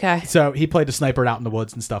 Okay. So he played the sniper out in the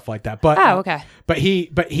woods and stuff like that. But okay. But he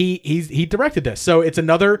directed this. So it's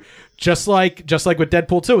another just like with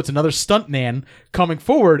Deadpool 2, it's another stuntman coming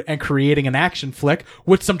forward and creating an action flick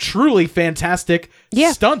with some truly fantastic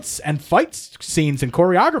stunts and fight scenes and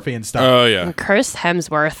choreography and stuff. Oh yeah. And Chris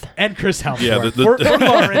Hemsworth. Yeah, for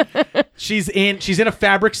Lauren, she's in a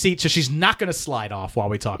fabric seat, so she's not going to slide off while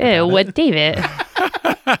we talk about it. With David.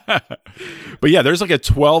 But yeah, there's like a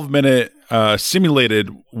 12-minute simulated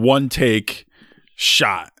one-take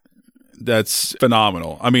shot that's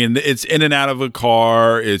phenomenal. I mean, it's in and out of a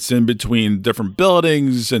car. It's in between different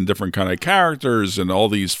buildings and different kind of characters and all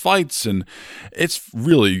these fights. And it's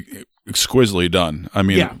really exquisitely done. I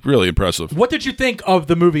mean, really impressive. What did you think of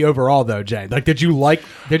the movie overall, though, Jay? Like, did you like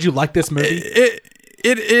this movie?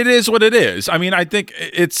 It is what it is. I mean, I think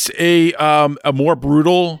it's a more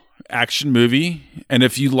brutal action movie, and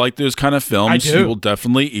if you like those kind of films, you will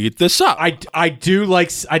definitely eat this up. I do like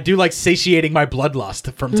satiating my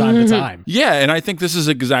bloodlust from time to time. Yeah, and I think this is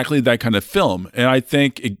exactly that kind of film. And I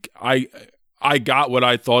think I got what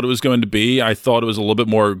I thought it was going to be. I thought it was a little bit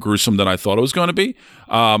more gruesome than I thought it was going to be.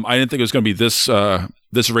 I didn't think it was going to be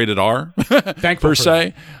this rated R per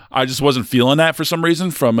se. I just wasn't feeling that for some reason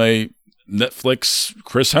from a Netflix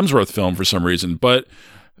Chris Hemsworth film for some reason, but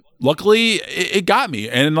luckily it got me,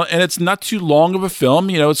 and it's not too long of a film.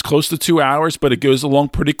 You know, it's close to 2 hours, but it goes along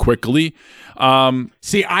pretty quickly.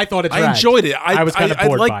 See, I thought it dragged. I enjoyed it. I was kind of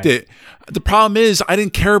bored. I liked it. The problem is I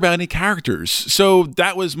didn't care about any characters, so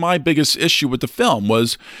that was my biggest issue with the film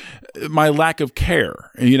was my lack of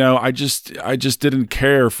care. You know, I just didn't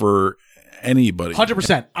care for anybody.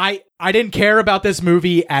 100%. I didn't care about this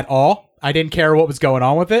movie at all. I didn't care what was going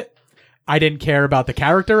on with it. I didn't care about the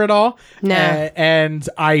character at all. No. And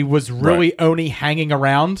I was really only hanging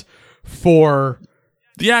around for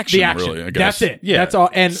the action. Really, I guess. That's it. Yeah. That's all.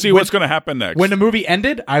 And see what's going to happen next. When the movie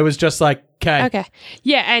ended, I was just like, okay.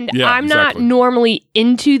 Yeah, and I'm not normally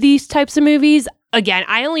into these types of movies. Again,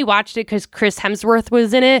 I only watched it because Chris Hemsworth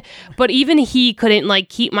was in it, but even he couldn't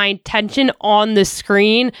keep my attention on the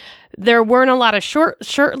screen There weren't a lot of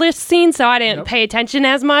shirtless scenes, so I didn't pay attention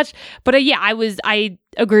as much. But I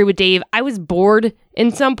agree with Dave. I was bored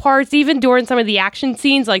in some parts, even during some of the action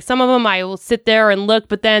scenes. Like some of them I will sit there and look,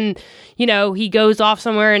 but then, he goes off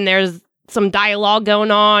somewhere and there's some dialogue going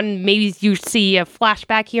on. Maybe you see a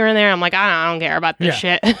flashback here and there. I'm like, I don't care about this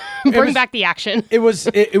shit. Bring back the action. It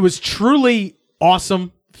was truly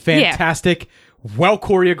awesome, fantastic, well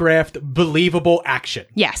choreographed, believable action.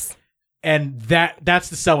 Yes. And that's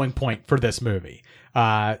the selling point for this movie.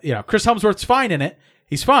 Chris Hemsworth's fine in it.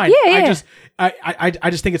 He's fine. Yeah. I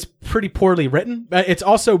just think it's pretty poorly written. It's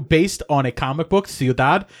also based on a comic book,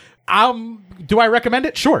 Ciudad. Do I recommend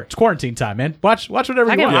it? Sure. It's quarantine time, man. Watch whatever you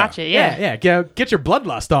want. I can watch it, yeah. Get your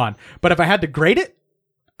bloodlust on. But if I had to grade it,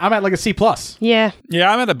 I'm at like a C+. Yeah.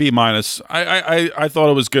 Yeah, I'm at a B-. I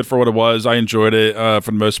thought it was good for what it was. I enjoyed it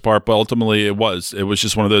for the most part, but ultimately it was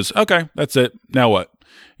just one of those, okay, that's it. Now what?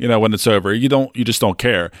 When it's over, you just don't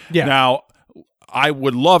care. Yeah. Now, I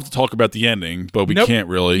would love to talk about the ending, but we can't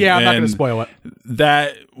really. Yeah, I'm not going to spoil it.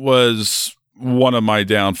 That was one of my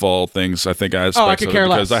downfall things, I think, aspects of it,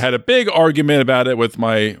 because I had a big argument about it with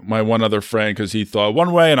my one other friend, because he thought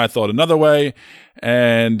one way and I thought another way,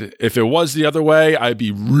 and if it was the other way, I'd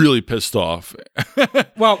be really pissed off.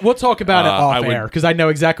 Well, we'll talk about it off air, because I know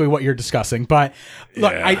exactly what you're discussing. But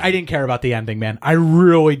look, I didn't care about the ending, man. I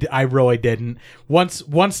really didn't. Once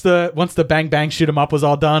the bang bang shoot 'em up was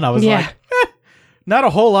all done, I was like, not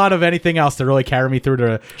a whole lot of anything else to really carry me through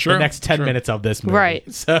the next 10 minutes of this movie.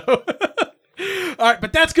 Right. So. All right,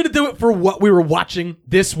 but that's going to do it for what we were watching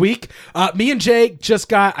this week. Me and Jay just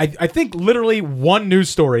got, I think, literally one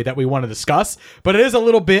news story that we want to discuss, but it is a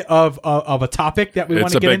little bit of a topic that we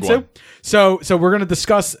want to get into. One. So we're going to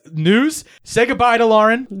discuss news. Say goodbye to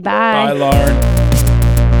Lauren. Bye. Bye, Lauren.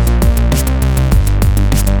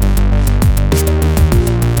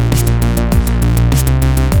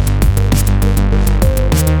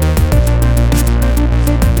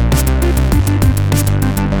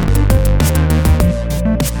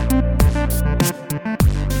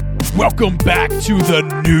 Welcome back to the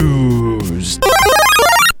news.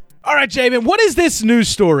 All right, Jamin, what is this news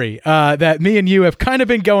story that me and you have kind of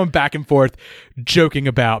been going back and forth joking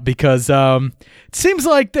about? Because it seems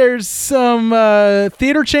like there's some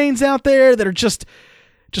theater chains out there that are just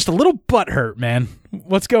a little butthurt, man.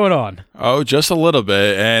 What's going on? Oh, just a little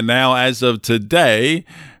bit. And now, as of today,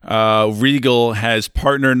 Regal has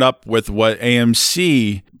partnered up with what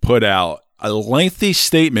AMC put out. A lengthy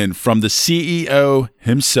statement from the CEO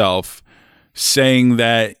himself saying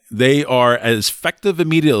that they are, as effective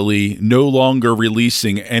immediately, no longer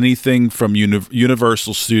releasing anything from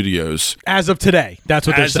Universal Studios. As of today. That's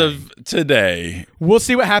what they're saying. As of today. We'll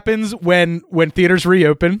see what happens when theaters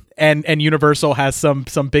reopen and Universal has some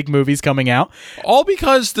big movies coming out. All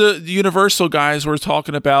because the Universal guys were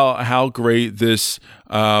talking about how great this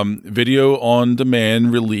video on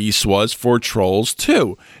demand release was for Trolls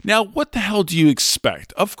 2. Now, what the hell do you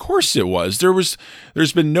expect? Of course it was.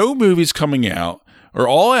 There's been no movies coming out, or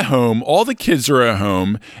all at home, all the kids are at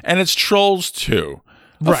home, and it's Trolls 2.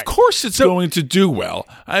 Right. Of course it's going to do well.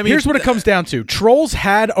 I mean, here's what it comes down to. Trolls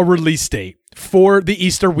had a release date for the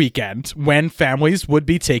Easter weekend when families would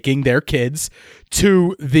be taking their kids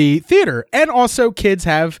to the theater. And also kids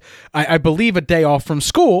have, I believe, a day off from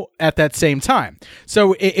school at that same time.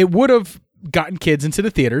 So it would have gotten kids into the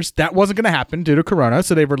theaters. That wasn't going to happen due to Corona,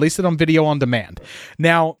 so they released it on video on demand.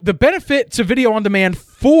 Now, the benefit to video on demand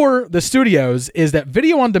for the studios is that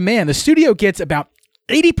video on demand, the studio gets about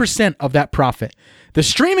 80% of that profit. The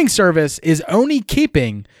streaming service is only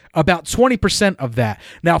keeping about 20% of that.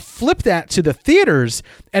 Now, flip that to the theaters,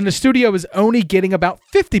 and the studio is only getting about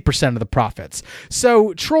 50% of the profits.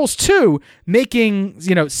 So, Trolls 2 making,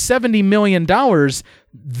 $70 million,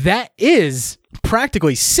 that is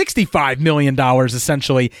practically $65 million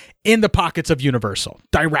essentially in the pockets of Universal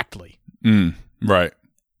directly. Right.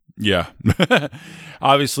 Yeah.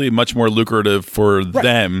 Obviously much more lucrative for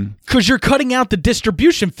them. Because you're cutting out the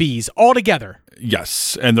distribution fees altogether.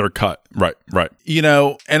 Yes, and they're cut. Right.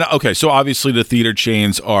 And okay, so obviously the theater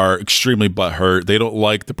chains are extremely butthurt. They don't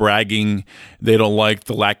like the bragging. They don't like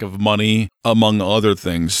the lack of money, among other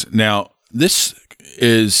things. Now, this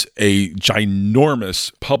is a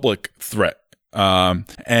ginormous public threat.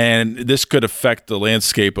 And this could affect the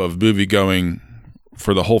landscape of moviegoing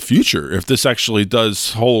for the whole future if this actually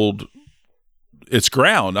does hold its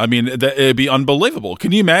ground. I mean, it'd be unbelievable.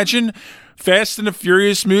 Can you imagine Fast and the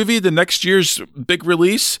Furious movie, the next year's big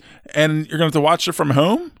release, and you're going to have to watch it from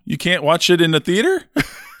home? You can't watch it in the theater?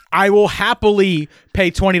 I will happily pay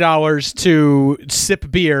 $20 to sip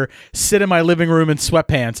beer, sit in my living room in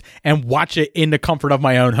sweatpants, and watch it in the comfort of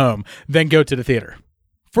my own home, then go to the theater.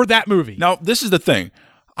 for that movie. Now, this is the thing.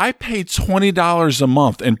 I pay $20 a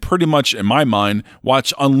month and pretty much, in my mind,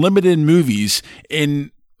 watch unlimited movies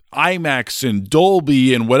in IMAX and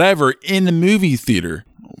Dolby and whatever in the movie theater.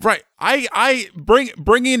 Right. I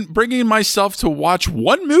bringing myself to watch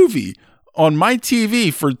one movie on my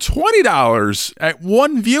TV for $20 at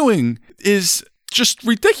one viewing is just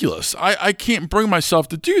ridiculous. I can't bring myself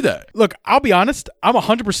to do that. Look, I'll be honest. I'm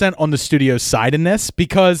 100% on the studio's side in this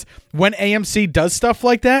because when AMC does stuff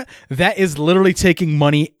like that, that is literally taking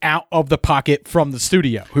money out of the pocket from the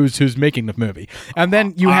studio who's making the movie. And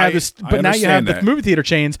then you have this, but now you have the movie theater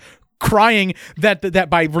chains crying that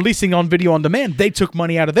by releasing on video on demand, they took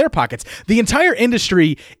money out of their pockets. The entire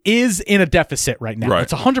industry is in a deficit right now. Right.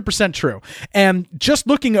 It's 100% true. And just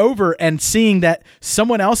looking over and seeing that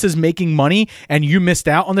someone else is making money and you missed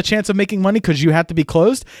out on the chance of making money because you had to be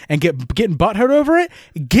closed and getting butthurt over it,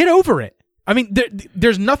 get over it. I mean,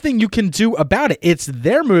 there's nothing you can do about it. It's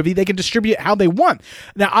their movie. They can distribute it how they want.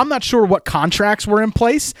 Now, I'm not sure what contracts were in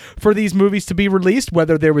place for these movies to be released,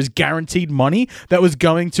 whether there was guaranteed money that was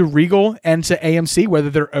going to Regal and to AMC, whether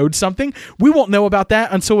they're owed something. We won't know about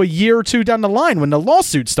that until a year or two down the line when the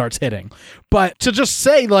lawsuit starts hitting. But to just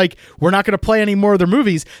say, like, we're not going to play any more of their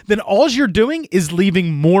movies, then all you're doing is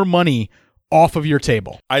leaving more money off of your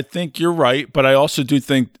table. I think you're right, but I also do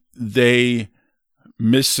think they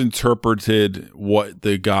misinterpreted what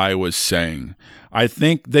the guy was saying. I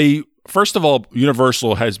think first of all,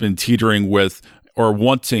 Universal has been teetering with or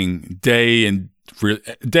wanting day and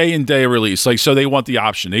day release. Like, so they want the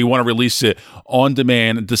option. They want to release it on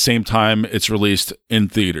demand at the same time it's released in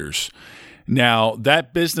theaters. Now,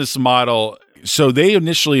 that business model, so they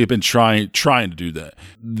initially have been trying to do that.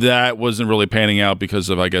 That wasn't really panning out because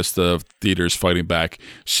of, I guess, the theaters fighting back.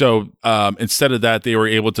 So instead of that, they were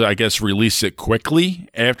able to, I guess, release it quickly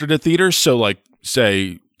after the theaters. So, like,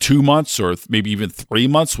 say 2 months or maybe even 3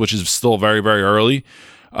 months, which is still very, very early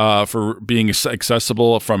for being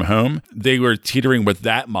accessible from home. They were teetering with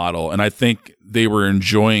that model, and I think they were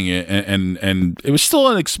enjoying it. And it was still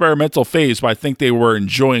an experimental phase, but I think they were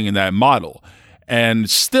enjoying that model. And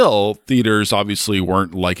still, theaters obviously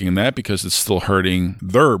weren't liking that because it's still hurting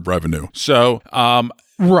their revenue. So,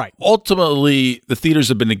 right. Ultimately, the theaters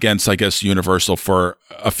have been against, I guess, Universal for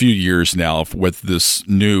a few years now with this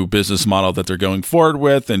new business model that they're going forward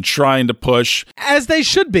with and trying to push. As they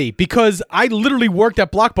should be, because I literally worked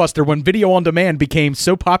at Blockbuster when video on demand became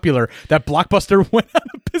so popular that Blockbuster went out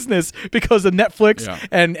of business because of Netflix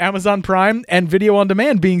and Amazon Prime and video on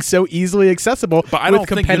demand being so easily accessible. But I with don't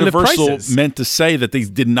think competitive Universal prices. meant to say that they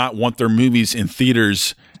did not want their movies in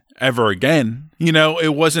theaters ever again. You know,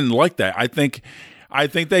 it wasn't like that. I think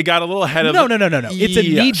they got a little ahead of No. It's a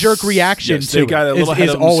knee-jerk reaction to they got a little ahead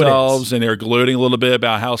of all themselves, and they're gloating a little bit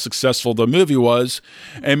about how successful the movie was,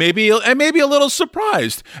 and maybe a little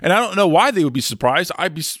surprised. And I don't know why they would be surprised.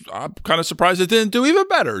 I'm kind of surprised it didn't do even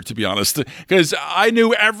better, to be honest, because I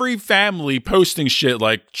knew every family posting shit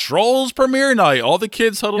like Trolls premiere night, all the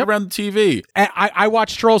kids huddled around the TV. And I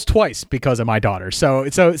watched Trolls twice because of my daughter, so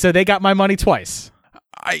they got my money twice.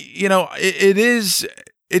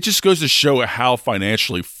 It just goes to show how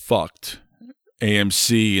financially fucked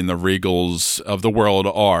AMC and the Regals of the world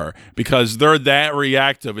are, because they're that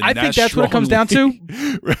reactive. And I think that's what it comes down to.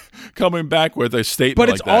 Coming back with a statement, but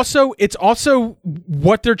like it's also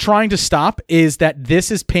what they're trying to stop is that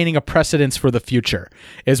this is painting a precedence for the future.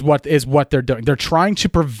 Is what they're doing. They're trying to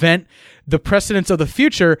prevent the precedence of the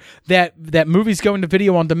future that movies going to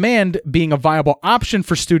video on demand being a viable option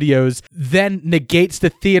for studios then negates the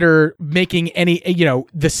theater making any,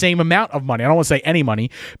 the same amount of money. I don't want to say any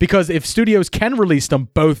money, because if studios can release them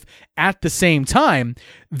both at the same time,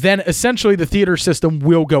 then essentially the theater system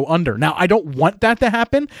will go under. Now, I don't want that to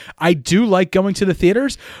happen. I do like going to the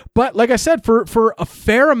theaters, but like I said, for a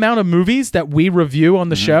fair amount of movies that we review on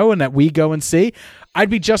the show and that we go and see, I'd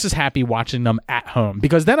be just as happy watching them at home,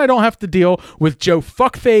 because then I don't have to deal with Joe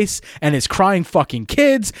Fuckface and his crying fucking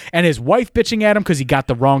kids and his wife bitching at him because he got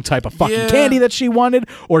the wrong type of fucking candy that she wanted,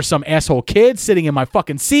 or some asshole kid sitting in my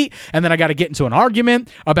fucking seat, and then I got to get into an argument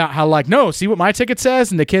about how, like, no, see what my ticket says,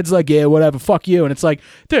 and the kid's like, yeah, whatever, fuck you, and it's like,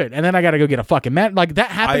 dude, and then I got to go get a fucking mat. Like, that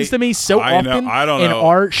happens to me so often in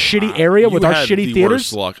our shitty area with our shitty theaters.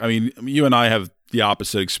 Worst luck. I mean, you and I have the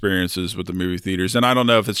opposite experiences with the movie theaters, and I don't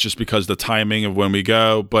know if it's just because the timing of when we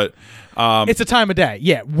go, but it's a time of day.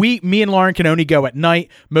 Yeah, me and Lauren can only go at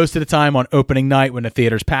night most of the time on opening night when the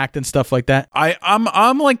theater's packed and stuff like that.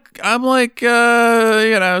 I'm like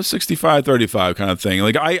 65-35 kind of thing.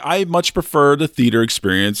 Like, I much prefer the theater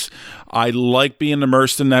experience. I like being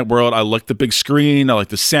immersed in that world. I like the big screen. I like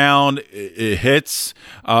the sound. It hits.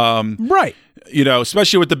 Right. You know,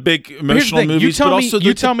 especially with the big emotional movies, but also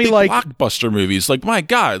the big blockbuster movies. Like, my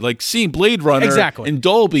God, like seeing Blade Runner in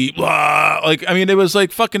Dolby. Like, I mean, it was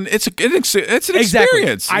like fucking. It's an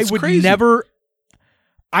experience.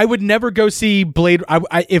 I would never go see Blade.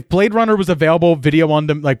 If Blade Runner was available video on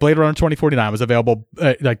like Blade Runner 2049 was available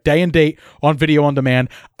like day and date on video on demand,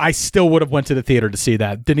 I still would have went to the theater to see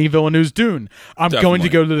that. Denis Villeneuve's Dune, I'm going to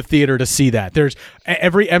go to the theater to see that. There's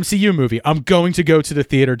every MCU movie, I'm going to go to the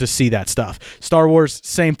theater to see that stuff. Star Wars,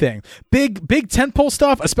 same thing. Big tentpole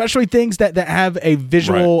stuff, especially things that have a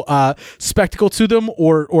visual spectacle to them,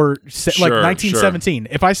 or like 1917.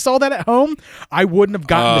 If I saw that at home, I wouldn't have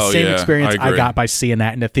gotten the same experience I got by seeing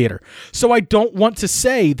that in the theater. So I don't want to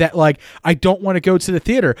say that like I don't want to go to the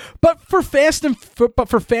theater, but for Fast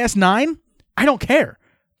 9, I don't care.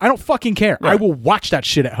 I don't fucking care. Right. I will watch that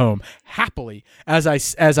shit at home happily as I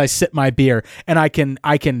sip my beer, and I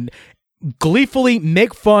can gleefully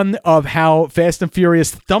make fun of how Fast and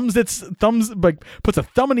Furious puts a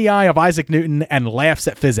thumb in the eye of Isaac Newton and laughs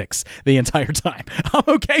at physics the entire time. I'm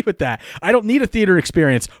okay with that. I don't need a theater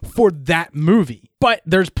experience for that movie. But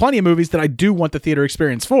there's plenty of movies that I do want the theater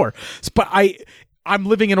experience for. But I'm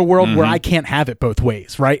living in a world where I can't have it both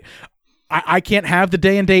ways, right? I can't have the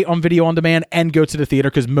day and date on video on demand and go to the theater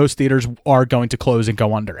because most theaters are going to close and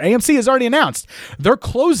go under. AMC has already announced they're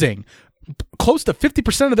closing close to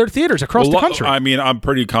 50% of their theaters across the country. I mean, I'm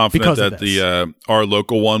pretty confident that our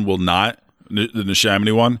local one will not, the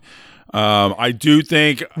Neshaminy one. I do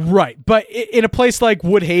think but in a place like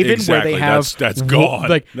Woodhaven where they have that's gone.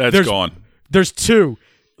 Like that's gone. There's two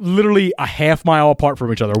literally a half mile apart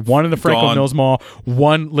from each other. One in the Franklin Mills Mall,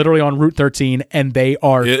 one literally on Route 13, and they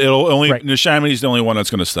are Neshaminy's the only one that's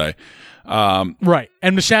going to stay. Right.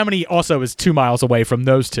 And Neshaminy also is 2 miles away from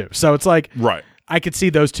those two. So it's like I could see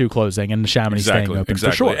those two closing and Neshaminy staying open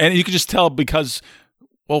for sure. And you can just tell because,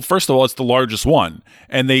 well, first of all, it's the largest one,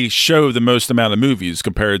 and they show the most amount of movies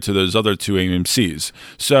compared to those other two AMCs.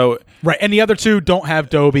 So and the other two don't have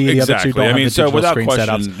Dolby. The other two don't have the digital without screen question,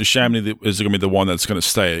 setups. Neshaminy is going to be the one that's going to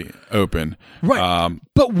stay open. Right.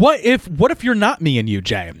 But what if you're not me and you,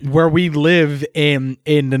 Jay, where we live in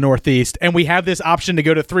the Northeast and we have this option to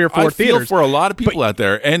go to 3 or 4 theaters? I feel for a lot of people out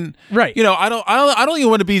there, and you know, I don't even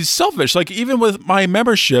want to be selfish. Like even with my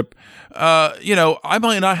membership, you know, I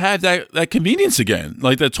might not have that convenience again,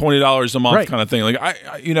 like that $20 a month kind of thing. Like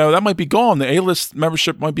I you know, that might be gone. The A-list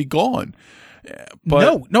membership might be gone.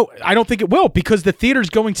 But no, I don't think it will, because the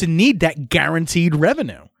theater's going to need that guaranteed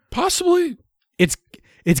revenue. Possibly, it's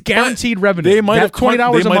guaranteed revenue. They might have $20 a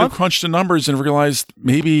month. They might have crunched the numbers and realized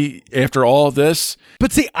maybe after all of this.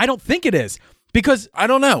 But see, I don't think it is, because I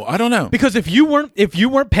don't know. Because if you weren't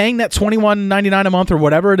paying that $21.99 a month or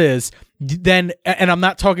whatever it is, then, and I'm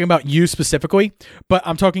not talking about you specifically, but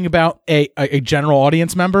I'm talking about a general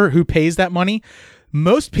audience member who pays that money.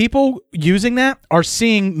 Most people using that are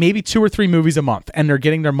seeing maybe 2 or 3 movies a month, and they're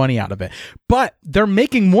getting their money out of it. But they're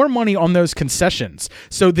making more money on those concessions.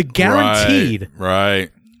 So the guaranteed,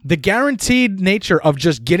 the guaranteed nature of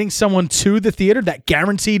just getting someone to the theater, that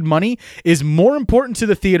guaranteed money, is more important to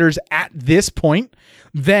the theaters at this point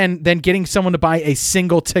than getting someone to buy a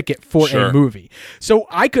single ticket for a movie. So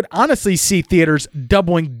I could honestly see theaters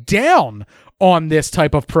doubling down on this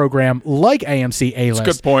type of program like AMC A-List.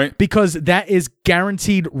 That's a good point. Because that is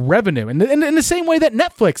guaranteed revenue. And in the same way that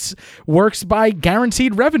Netflix works by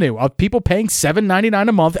guaranteed revenue of people paying $7.99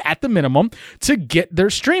 a month at the minimum to get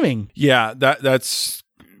their streaming. Yeah, that's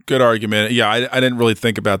good argument. Yeah, I didn't really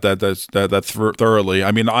think about that thoroughly.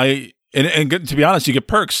 I mean, and to be honest, you get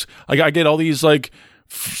perks. Like I get all these like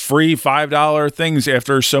free $5 things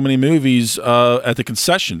after so many movies at the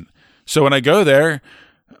concession. So when I go there,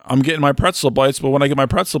 I'm getting my pretzel bites, but when I get my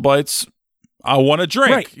pretzel bites, I want a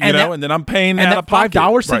drink, you know, and then I'm paying out of pocket.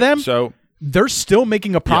 $5 to them, so they're still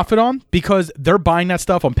making a profit on, because they're buying that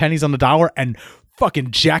stuff on pennies on the dollar and fucking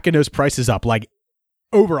jacking those prices up like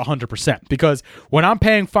over 100%. Because when I'm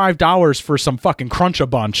paying $5 for some fucking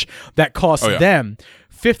Crunch-A-Bunch that costs them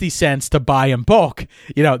 50 cents to buy in bulk,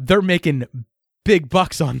 you know, they're making big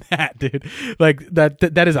bucks on that, dude. Like that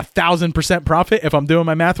is 1,000% profit if I'm doing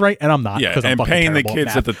my math right, and I'm not. Yeah, and paying the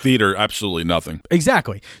kids at the theater, absolutely nothing.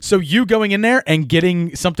 Exactly. So you going in there and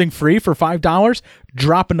getting something free for $5,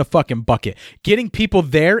 dropping the fucking bucket. Getting people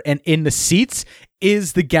there and in the seats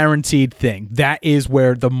is the guaranteed thing. That is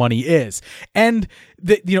where the money is. And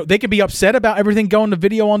they can be upset about everything going to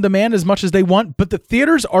video on demand as much as they want, but the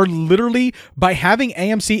theaters are literally, by having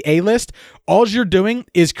AMC A-List, all you're doing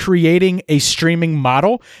is creating a streaming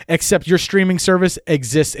model, except your streaming service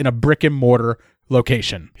exists in a brick and mortar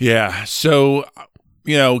location. Yeah. So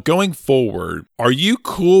going forward, are you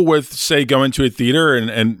cool with, say, going to a theater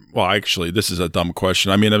and well, actually, this is a dumb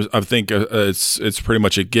question. I mean, I think it's pretty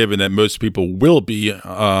much a given that most people will be.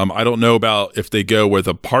 I don't know about if they go with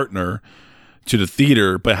a partner to the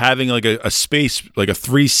theater, but having like a space, like a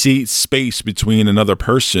 3-seat space between another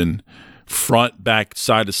person, front, back,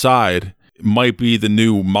 side to side, might be the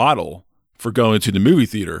new model for going to the movie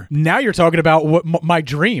theater. Now you're talking about what my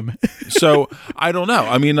dream. So I don't know.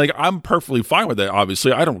 I mean, like, I'm perfectly fine with that.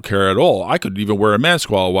 Obviously, I don't care at all. I could even wear a mask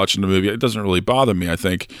while watching the movie. It doesn't really bother me, I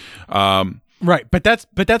think. Right, but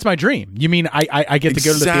that's my dream. You mean I get to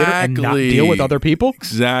go to the theater and not deal with other people?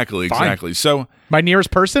 Exactly. So my nearest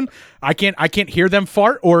person, I can't hear them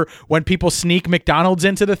fart, or when people sneak McDonald's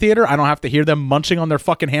into the theater, I don't have to hear them munching on their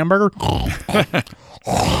fucking hamburger.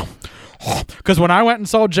 Because when I went and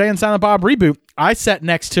saw Jay and Silent Bob Reboot, I sat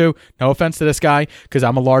next to, no offense to this guy, because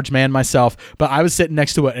I'm a large man myself, but I was sitting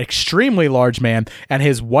next to an extremely large man, and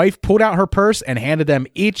his wife pulled out her purse and handed them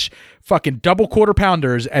each fucking double quarter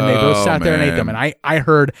pounders, and they both sat there and ate them. And I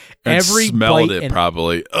heard every smelled bite it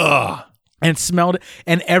probably. Ugh. And smelled it,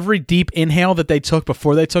 and every deep inhale that they took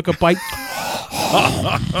before they took a bite.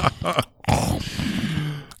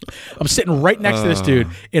 I'm sitting right next to this dude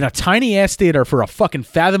in a tiny ass theater for a fucking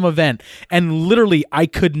Fathom event, and literally I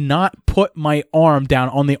could not put my arm down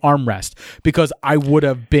on the armrest because I would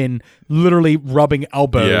have been literally rubbing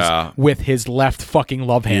elbows with his left fucking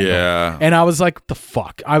love handle. Yeah. And I was like, the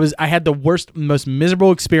fuck? I had the worst, most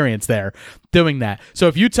miserable experience there doing that. So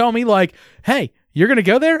if you tell me like, hey, you're going to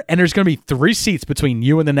go there and there's going to be 3 seats between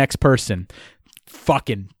you and the next person,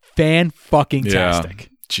 fucking fan-fucking-tastic. Yeah.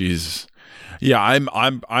 Jesus. Yeah,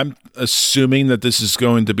 I'm assuming that this is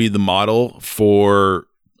going to be the model for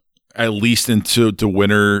at least into the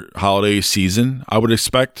winter holiday season, I would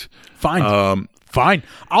expect. Fine. Fine.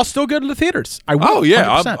 I'll still go to the theaters. I will. Oh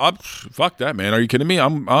yeah, I'm fuck that, man. Are you kidding me?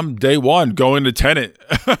 I'm day one going to Tenet.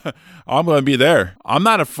 I'm going to be there. I'm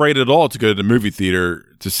not afraid at all to go to the movie theater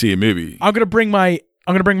to see a movie. I'm going to bring my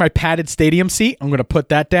padded stadium seat. I'm going to put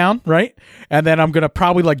that down, right? And then I'm going to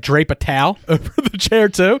probably like drape a towel over the chair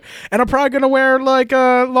too. And I'm probably going to wear like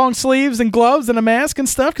long sleeves and gloves and a mask and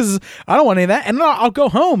stuff because I don't want any of that. And I'll go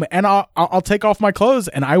home and I'll take off my clothes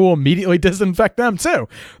and I will immediately disinfect them too.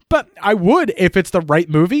 But I would if it's the right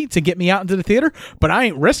movie to get me out into the theater. But I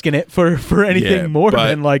ain't risking it for anything more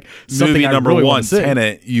than like something movie I number really one, want to see.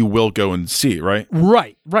 Tenet, you will go and see, right?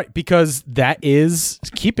 Right. Because that is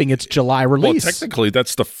keeping its July release. Well, technically,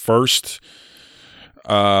 that's the first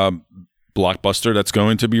blockbuster that's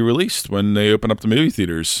going to be released when they open up the movie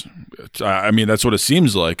theaters. I mean, that's what it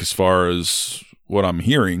seems like as far as what I'm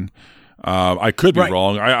hearing. I could be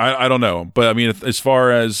wrong. I don't know. But I mean, as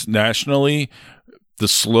far as nationally, the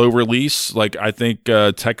slow release, like I think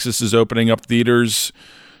Texas is opening up theaters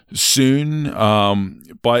soon,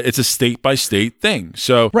 but it's a state by state thing.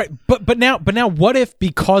 So right, but now what if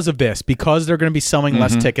because of this, because they're going to be selling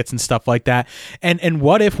less tickets and stuff like that, and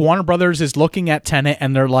what if Warner Brothers is looking at Tenet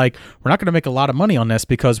and they're like, we're not going to make a lot of money on this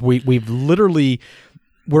because we're only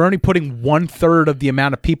putting 1/3 of the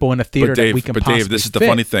amount of people in a theater that we can possibly Dave, this is the fit.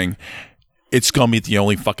 funny thing. It's going to be the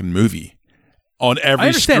only fucking movie on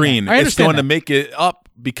every screen. It's going to make it up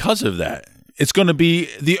because of that. It's going to be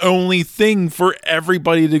the only thing for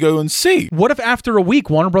everybody to go and see. What if after a week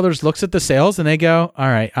Warner Brothers looks at the sales and they go, all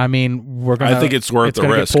right, I mean, I think it's worth the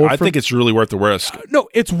risk. I think it's really worth the risk. No,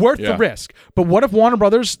 it's worth the risk. But what if Warner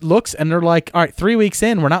Brothers looks and they're like, all right, 3 weeks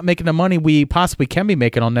in, we're not making the money we possibly can be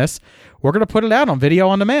making on this. We're going to put it out on video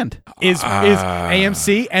on demand. Is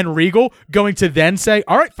AMC and Regal going to then say,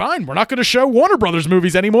 all right, fine, we're not going to show Warner Brothers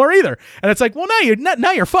movies anymore either? And it's like, well,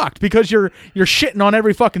 now you're fucked because you're shitting on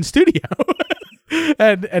every fucking studio.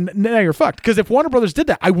 and now you're fucked. Because if Warner Brothers did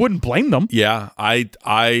that, I wouldn't blame them. Yeah, I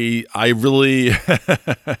really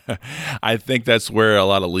I think that's where a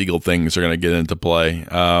lot of legal things are going to get into play.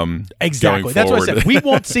 Exactly. That's what I said. We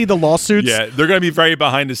won't see the lawsuits. Yeah, they're going to be very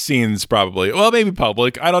behind the scenes probably. Well, maybe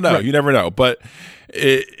public. I don't know. Right. You never know. But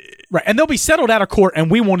right, and they'll be settled out of court,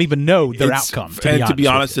 and we won't even know their outcome. To be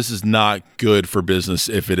honest, this is not good for business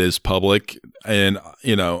if it is public. And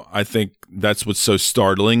I think that's what's so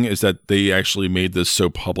startling is that they actually made this so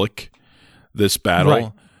public. This battle,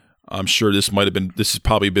 right. I'm sure this has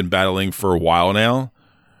probably been battling for a while now.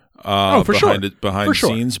 Behind the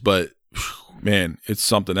scenes, but man, it's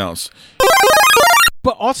something else.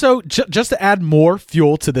 But also, just to add more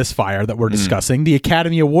fuel to this fire that we're discussing, the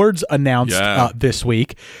Academy Awards announced this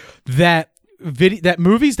week that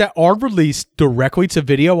movies that are released directly to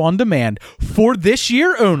video on demand for this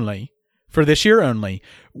year only,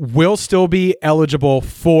 will still be eligible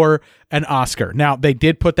for an Oscar. Now, they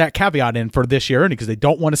did put that caveat in for this year because they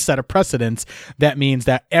don't want to set a precedence. That means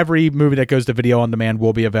that every movie that goes to video on demand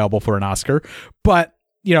will be available for an Oscar. But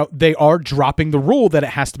they are dropping the rule that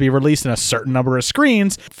it has to be released in a certain number of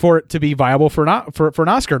screens for it to be viable for an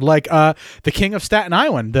Oscar. Like The King of Staten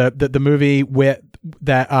Island, the movie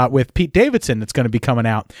with Pete Davidson that's going to be coming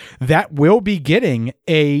out, that will be getting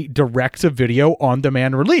a direct-to-video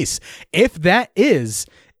on-demand release. If that is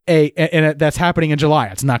and that's happening in July,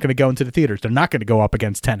 it's not going to go into the theaters. They're not going to go up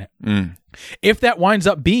against Tenet. If that winds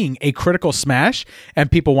up being a critical smash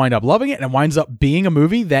and people wind up loving it and winds up being a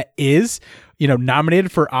movie that is,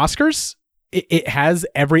 nominated for Oscars, it has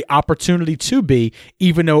every opportunity to be,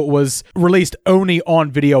 even though it was released only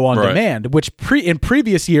on video on demand, which in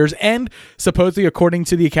previous years and supposedly according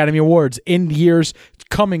to the Academy Awards in years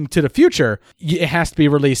coming to the future, it has to be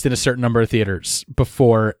released in a certain number of theaters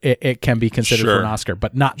before it can be considered for an Oscar,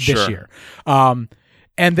 but not this year. And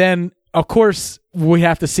then, of course, we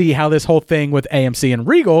have to see how this whole thing with AMC and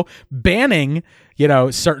Regal banning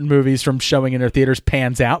certain movies from showing in their theaters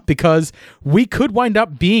pans out, because we could wind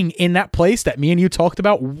up being in that place that me and you talked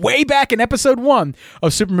about way back in episode 1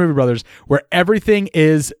 of Super Movie Brothers, where everything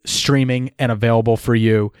is streaming and available for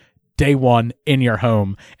you day one in your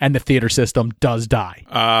home, and the theater system does die.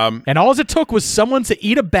 And all it took was someone to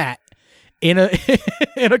eat a bat in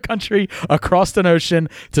a country across an ocean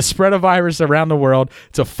to spread a virus around the world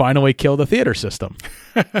to finally kill the theater system.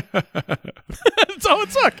 That's all it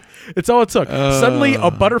took. It's all it took. Suddenly, a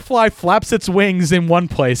butterfly flaps its wings in one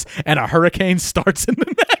place, and a hurricane starts in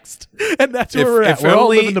the next. And that's where we're at. We're all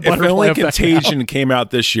living the butterfly effect. If only Contagion came out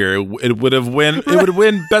this year, it would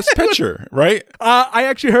win Best Picture, right? I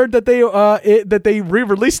actually heard that they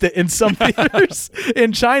re-released it in some theaters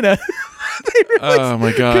in China. Oh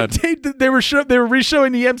my God! They were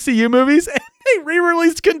re-showing the MCU movies, and they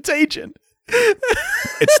re-released Contagion.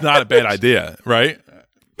 It's not a bad idea, right?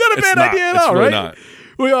 Not a bad idea at all, really right? Not.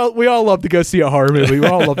 We all love to go see a horror movie. We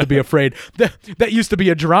all love to be afraid. That used to be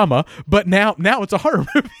a drama, but now it's a horror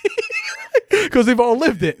movie because we've all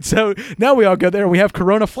lived it. So now we all go there and we have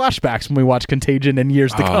Corona flashbacks when we watch Contagion in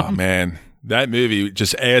years to come. Oh man, that movie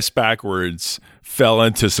just ass backwards fell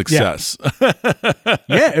into success.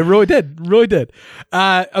 Yeah, it really did. Really did.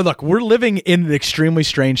 Look, we're living in an extremely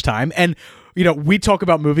strange time, and we talk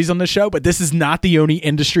about movies on the show, but this is not the only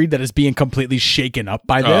industry that is being completely shaken up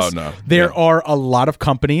by this. Oh, no. There are a lot of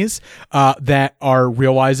companies that are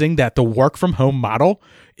realizing that the work from home model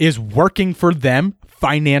is working for them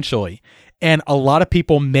financially. And a lot of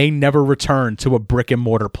people may never return to a brick and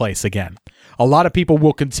mortar place again. A lot of people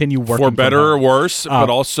will continue working for better or worse, but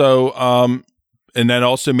also, and that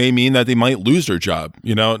also may mean that they might lose their job.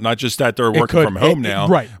 Not just that they're working from home now.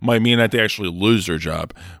 Right. Might mean that they actually lose their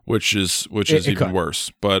job, which is even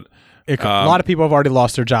worse. But a lot of people have already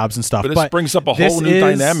lost their jobs and stuff. But this brings up a whole new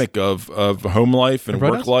dynamic of home life and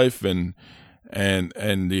work life and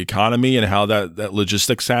the economy and how that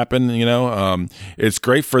logistics happen. It's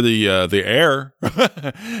great for the air.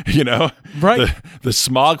 Right. The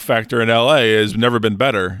smog factor in LA has never been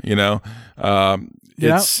better. We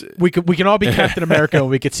can all be Captain America and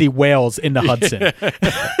we could see whales in the Hudson.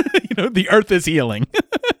 The earth is healing.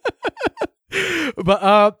 But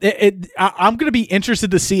I'm going to be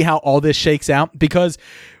interested to see how all this shakes out, because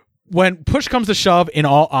when push comes to shove, in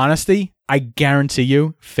all honesty, I guarantee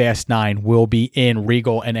you Fast 9 will be in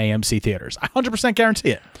Regal and AMC theaters. I 100%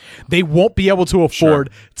 guarantee it. They won't be able to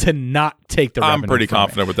afford to not take the revenue. I'm pretty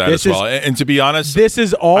confident with that as well. And to be honest, this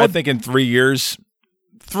is all. I think in 3 years,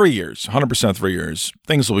 100% 3 years,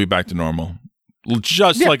 things will be back to normal.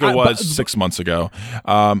 Just like it was 6 months ago.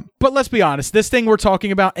 But let's be honest. This thing we're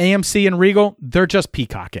talking about, AMC and Regal, they're just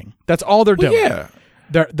peacocking. That's all they're doing. Yeah.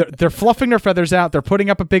 They're fluffing their feathers out. They're putting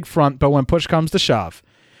up a big front. But when push comes to shove,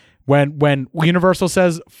 when Universal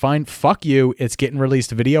says, fine, fuck you, it's getting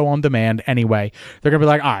released video on demand anyway, they're going to be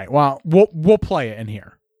like, all right, well, we'll play it in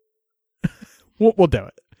here. we'll do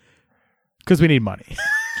it. Because we need money.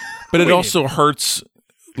 But it also hurts...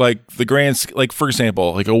 Like the for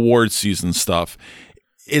example, like award season stuff,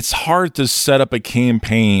 it's hard to set up a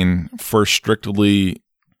campaign for strictly,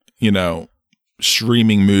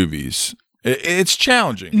 streaming movies. It's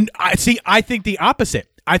challenging. I think the opposite.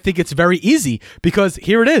 I think it's very easy, because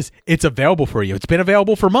here it is. It's available for you. It's been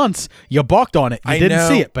available for months. You balked on it. You didn't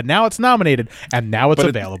see it, but now it's nominated, and now it's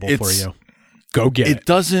available for you. Go get it. It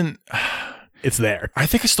doesn't. It's there. I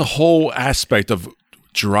think it's the whole aspect of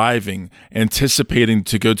driving, anticipating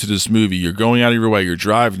to go to this movie. You're going out of your way. You're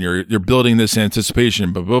driving. You're building this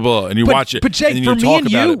anticipation, blah, blah, blah, and you watch it. But Jake, and for me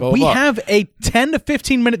and you, blah, we blah. have a 10 to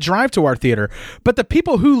 15 minute drive to our theater. But the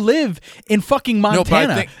people who live in fucking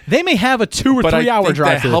Montana, they may have a 2 or 3 hour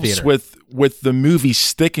drive to the theater. That helps with the movie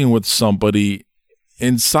sticking with somebody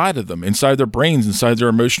inside of them, inside their brains, inside their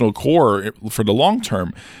emotional core for the long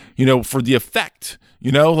term, for the effect,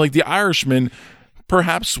 like The Irishman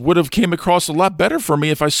perhaps would have came across a lot better for me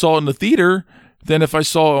if I saw it in the theater than if I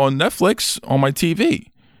saw it on Netflix on my TV.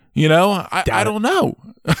 I don't know.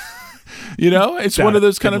 It's one of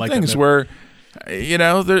those kind of things where,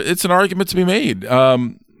 it's an argument to be made.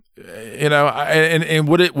 And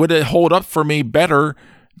would it hold up for me better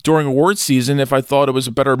during award season if I thought it was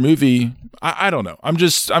a better movie? I don't know. I'm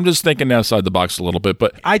just thinking outside the box a little bit,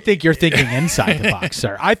 but I think you're thinking inside the box,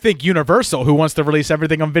 sir. I think Universal, who wants to release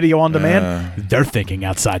everything on video on demand, they're thinking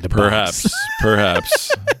outside the box.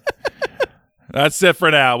 Perhaps. That's it for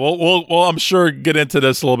now. We'll I'm sure get into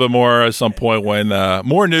this a little bit more at some point when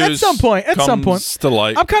more news at some point to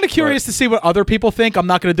light. I'm kind of curious to see what other people think. I'm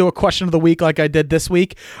not going to do a question of the week like I did this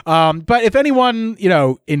week. But if anyone,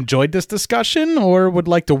 enjoyed this discussion or would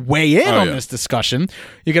like to weigh in on this discussion,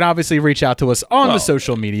 you can obviously reach out to us on the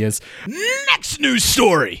social medias. Next news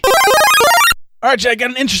story. All right, Jay, I got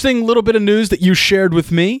an interesting little bit of news that you shared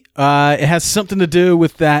with me. It has something to do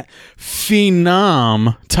with that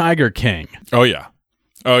phenom Tiger King. Oh, yeah.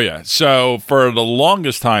 So for the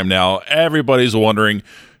longest time now, everybody's wondering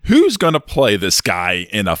who's going to play this guy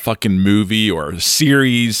in a fucking movie or a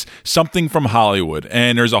series, something from Hollywood.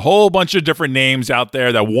 And there's a whole bunch of different names out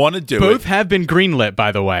there that want to do it. Both have been greenlit,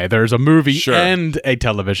 by the way. There's a movie and a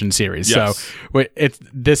television series. Yes. So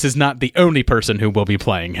this is not the only person who will be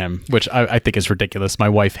playing him, which I think is ridiculous. My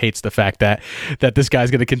wife hates the fact that this guy's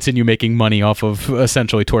going to continue making money off of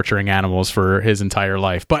essentially torturing animals for his entire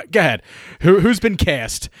life. But go ahead. Who's been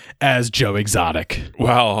cast as Joe Exotic?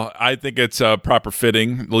 Well, I think it's proper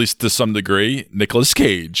fitting, at least to some degree. Nicolas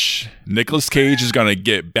Cage. Nicolas Cage is going to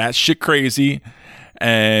get batshit crazy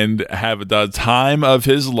and have the time of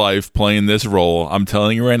his life playing this role. I'm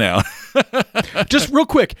telling you right now. Just real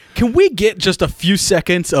quick, can we get just a few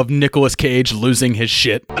seconds of Nicolas Cage losing his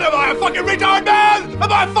shit? Am I a fucking retard, man? Am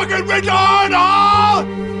I a fucking retard? Oh!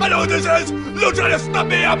 I know what this is. You're trying to stop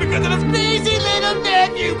me out because of this lazy little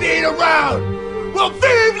man you being around. Well,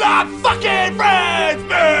 vive la fucking France,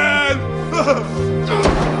 man!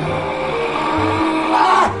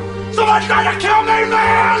 Someone's trying to kill me,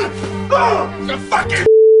 man! You fucking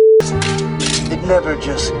It never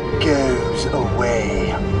just goes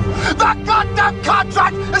away. That goddamn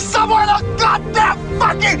contract is somewhere in those goddamn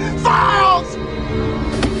fucking files!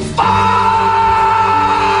 Fuck!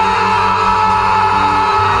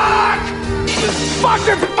 This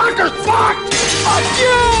fucking fucker's fucked! Fuck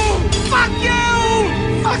you! Fuck you!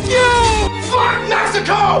 Fuck you! Fuck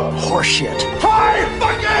Mexico! Horseshit. Hi,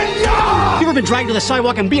 fucking yeah! You ever been dragged to the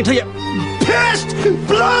sidewalk and beat until you pissed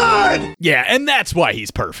blood? Yeah, and that's why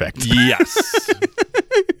he's perfect. Yes.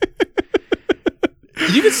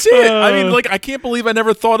 You can see it. I mean, I can't believe I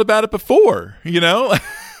never thought about it before, You know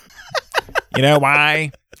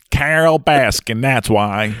why? Carol Baskin, that's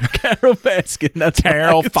why. Carol Baskin, that's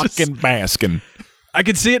Carol fucking Baskin. I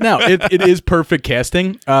can see it now. It is perfect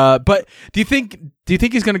casting. But do you think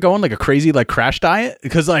he's gonna go on like a crazy crash diet?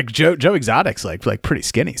 Because Joe Exotic's like pretty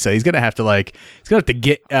skinny, so he's gonna have to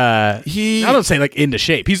get I don't say into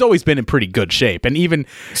shape. He's always been in pretty good shape, and even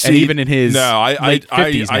in his late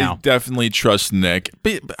 50s now. I definitely trust Nick,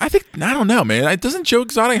 but I think I don't know, man. Doesn't Joe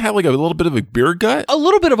Exotic have a little bit of a beer gut? A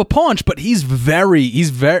little bit of a paunch, but he's like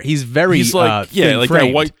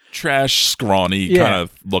that white trash scrawny kind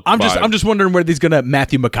of look. I'm just wondering where he's gonna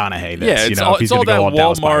Matthew McConaughey this. Yeah, if he's all gonna that go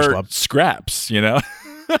all Walmart scraps,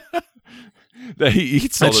 that he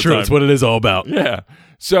eats. That's all the true. time. That's what it is all about. Yeah.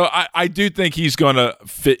 So I do think he's going to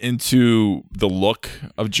fit into the look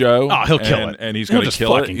of Joe. Oh, he'll kill it. And he's going to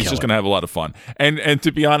kill it. He's just going to have a lot of fun. And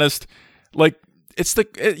to be honest,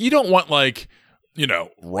 you don't want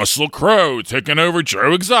Russell Crowe taking over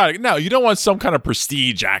Joe Exotic. No, you don't want some kind of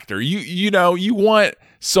prestige actor. You want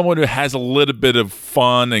someone who has a little bit of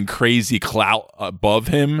fun and crazy clout above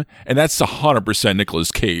him, and that's 100%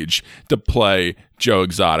 Nicolas Cage to play Joe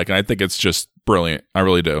Exotic, and I think it's just brilliant. I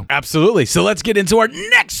really do. Absolutely. So let's get into our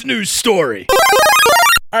next news story.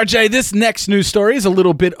 RJ, this next news story is a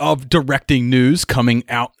little bit of directing news coming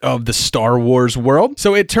out of the Star Wars world.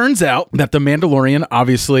 So it turns out that The Mandalorian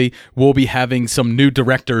obviously will be having some new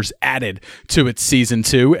directors added to its season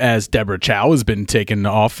 2, as Deborah Chow has been taken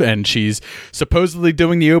off and she's supposedly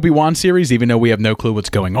doing the Obi-Wan series, even though we have no clue what's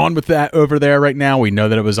going on with that over there right now. We know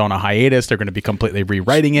that it was on a hiatus. They're going to be completely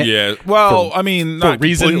rewriting it. Yeah, well, I mean, not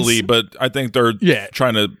completely, reasons. but I think they're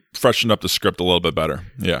trying to freshen up the script a little bit better.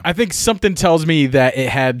 Yeah, I think something tells me that it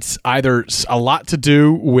had either a lot to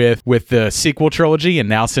do with the sequel trilogy, and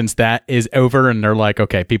now since that is over and they're like,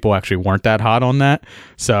 okay, people actually weren't that hot on that,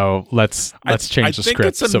 so let's change the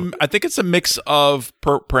script. I think it's a mix of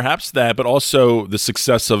perhaps that, but also the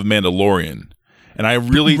success of Mandalorian. And I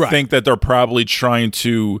really think that they're probably trying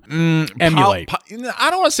to emulate. I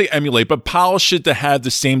don't want to say emulate, but polish it to have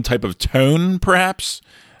the same type of tone, perhaps,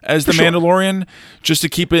 as The Mandalorian, just to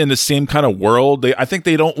keep it in the same kind of world. I think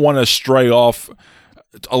they don't want to stray off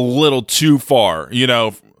a little too far,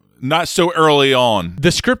 not so early on.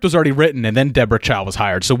 The script was already written, and then Deborah Chow was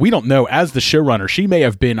hired. So we don't know. As the showrunner, she may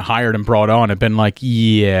have been hired and brought on and been like,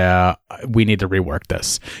 yeah, we need to rework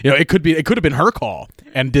this. It could have been her call,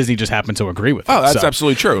 and Disney just happened to agree with it. Oh, that's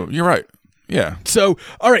absolutely true. You're right. Yeah. So,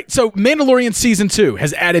 all right. So Mandalorian Season 2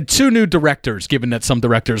 has added 2 new directors, given that some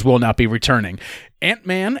directors will not be returning.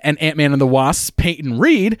 Ant-Man and Ant-Man and the Wasp, Peyton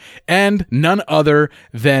Reed, and none other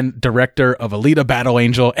than director of Alita Battle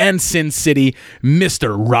Angel and Sin City,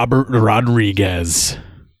 Mr. Robert Rodriguez.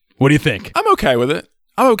 What do you think? I'm okay with it.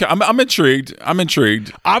 I'm okay. I'm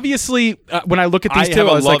intrigued. Obviously, when I look at these two,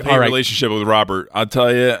 I was have a like, all right. relationship with Robert. I'll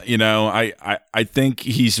tell you, I think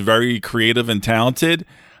he's very creative and talented.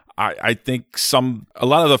 I think a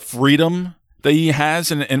lot of the freedom that he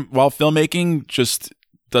has and while filmmaking just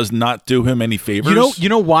does not do him any favors. You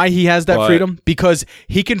know why he has that freedom? Because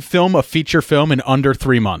he can film a feature film in under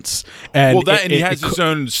 3 months. And he has his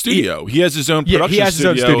own studio. He has his own production studio. He has his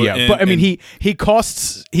own studio. But I mean, he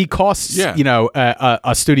costs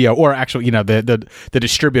a studio, or actually, the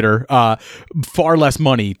distributor far less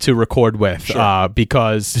money to record with,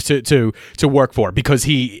 because to work for, because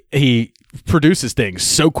he produces things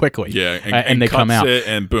so quickly. Yeah, and they come out,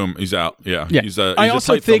 and boom, he's out. Yeah. He's I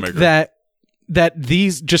also think filmmaker. that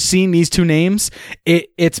these, just seeing these 2 names,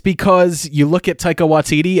 it's because you look at Taika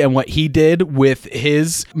Waititi and what he did with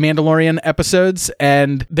his Mandalorian episodes,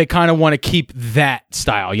 and they kind of want to keep that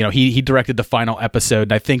style. He directed the final episode,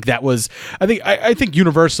 and I think that was, I think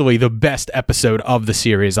universally the best episode of the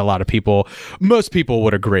series. Most people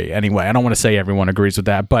would agree. Anyway, I don't want to say everyone agrees with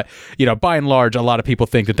that, but by and large, a lot of people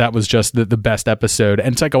think that was just the best episode,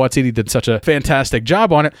 and Taika Waititi did such a fantastic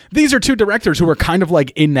job on it. These are 2 directors who are kind of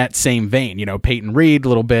like in that same vein. Peyton Reed, a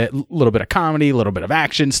little bit of comedy, a little bit of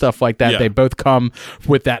action, stuff like that. Yeah. They both come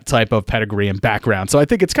with that type of pedigree and background, so I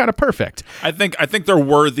think it's kind of perfect. I think they're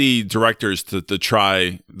worthy directors to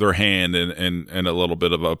try their hand in a little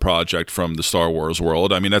bit of a project from the Star Wars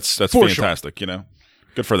world. I mean, that's for fantastic. Sure.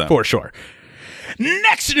 Good for them, for sure.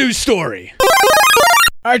 Next news story.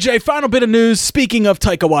 RJ, final bit of news. Speaking of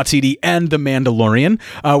Taika Waititi and The Mandalorian,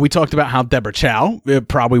 we talked about how Deborah Chow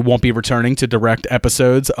probably won't be returning to direct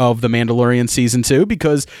episodes of The Mandalorian Season 2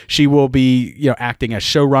 because she will be, acting as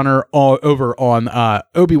showrunner over on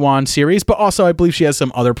Obi-Wan series, but also I believe she has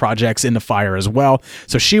some other projects in the fire as well,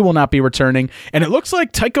 so she will not be returning. And it looks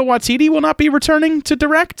like Taika Waititi will not be returning to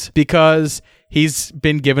direct because he's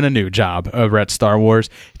been given a new job over at Star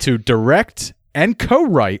Wars to direct and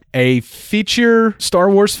co-write a feature Star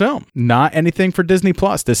Wars film. Not anything for Disney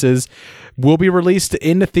Plus. This will be released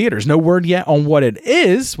in the theaters. No word yet on what it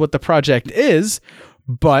is, what the project is,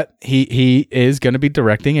 but he is going to be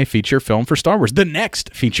directing a feature film for Star Wars, the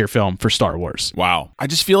next feature film for Star Wars. Wow. I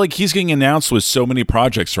just feel like he's getting announced with so many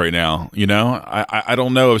projects right now, I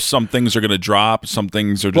don't know if some things are going to drop, some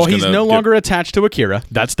things are just going to... Well, he's no longer attached to Akira.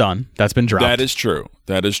 That's done. That's been dropped. That is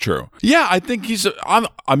true. Yeah, I think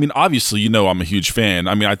obviously, I'm a huge fan.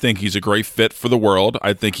 I mean, I think he's a great fit for the world.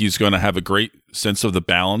 I think he's going to have a great sense of the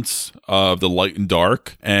balance of the light and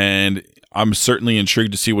dark, and I'm certainly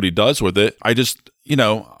intrigued to see what he does with it. I'm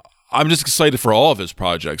just excited for all of his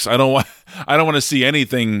projects. I don't want to see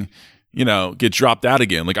anything, get dropped out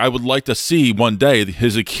again. Like, I would like to see one day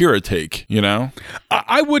his Akira take,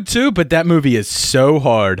 I would too, but that movie is so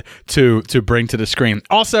hard to bring to the screen.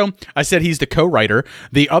 Also, I said he's the co-writer.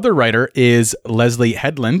 The other writer is Leslie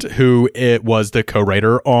Headland, who was the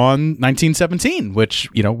co-writer on 1917, which,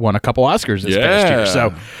 won a couple Oscars this past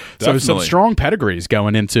year. So some strong pedigrees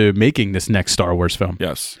going into making this next Star Wars film.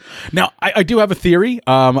 Yes. Now, I do have a theory.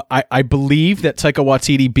 I believe that Taika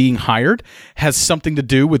Waititi being hired has something to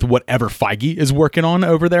do with whatever whatever Feige is working on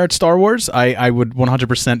over there at Star Wars. I would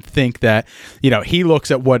 100% think that, he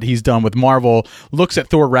looks at what he's done with Marvel, looks at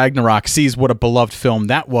Thor Ragnarok, sees what a beloved film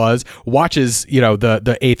that was, watches,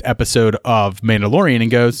 the 8th episode of Mandalorian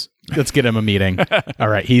and goes, let's get him a meeting. All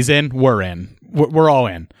right, he's in, we're in. We're all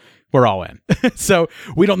in. We're all in. So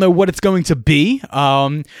we don't know what it's going to be.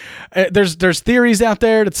 There's theories out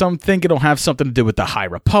there that some think it'll have something to do with the High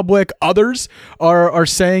Republic. Others are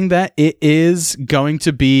saying that it is going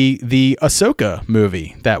to be the Ahsoka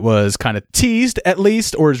movie that was kind of teased, at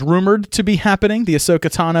least, or is rumored to be happening, the Ahsoka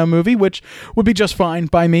Tano movie, which would be just fine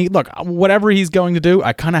by me. Look, whatever he's going to do,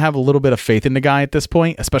 I kind of have a little bit of faith in the guy at this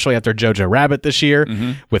point, especially after Jojo Rabbit this year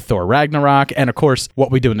with Thor Ragnarok. And of course, What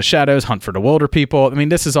We Do in the Shadows, Hunt for the Wilder People. I mean,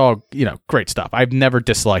 this is all, great stuff. I've never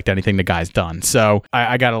disliked anything the guy's done. So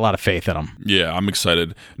I got a lot of faith in him. Yeah, I'm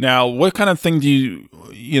excited. Now, what kind of thing do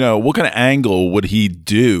what kind of angle would he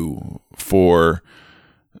do for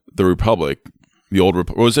the Republic? The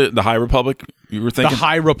old was it the High Republic? You were thinking the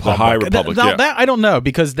High Republic. The High Republic. That I don't know,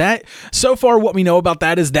 because that so far what we know about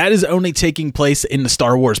that is only taking place in the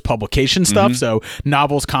Star Wars publication stuff. So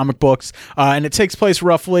novels, comic books, and it takes place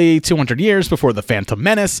roughly 200 years before the Phantom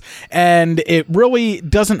Menace, and it really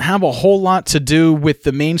doesn't have a whole lot to do with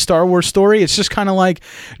the main Star Wars story. It's just kind of like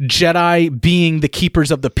Jedi being the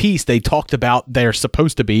keepers of the peace they talked about they're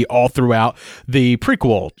supposed to be all throughout the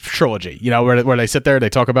prequel trilogy. Where they sit there, they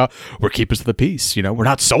talk about we're keepers of the peace. We're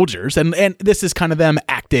not soldiers, and this is kind of them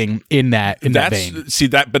acting in that vein.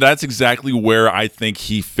 But that's exactly where I think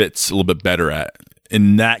he fits a little bit better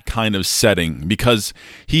in that kind of setting, because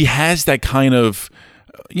he has that kind of,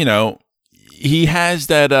 he has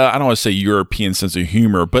that I don't want to say European sense of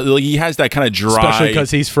humor, but he has that kind of dry, especially because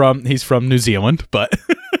he's from New Zealand, but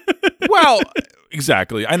well.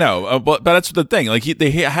 Exactly, I know, but that's the thing. Like he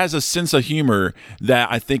has a sense of humor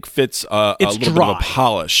that I think fits a little bit of a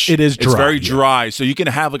polish. It is dry. It's very dry, so you can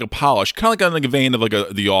have like a polish, kind of like a vein of like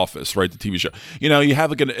The Office, right? The TV show. You have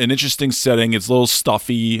like an interesting setting. It's a little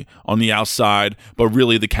stuffy on the outside, but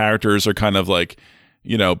really the characters are kind of like,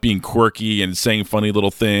 being quirky and saying funny little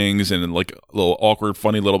things, and like little awkward,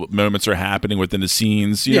 funny little moments are happening within the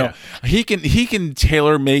scenes. You know, he can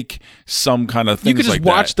tailor make some kind of things. You could just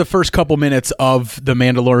watch the first couple minutes of The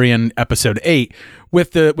Mandalorian episode 8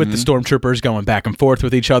 with the stormtroopers going back and forth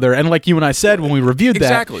with each other, and like you and I said when we reviewed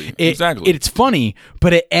that, it's funny,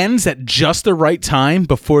 but it ends at just the right time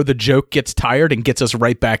before the joke gets tired and gets us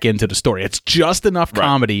right back into the story. It's just enough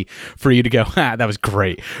comedy for you to go, that was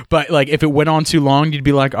great. But like if it went on too long, you'd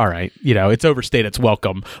be like, all right, it's overstayed its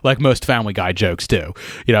welcome, like most Family Guy jokes do.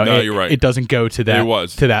 No, you're right. It doesn't go to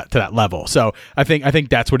that level. So I think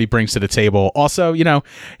that's what he brings to the table. Also,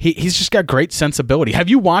 he's just got great sensibility. Have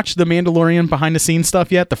you watched The Mandalorian behind the scenes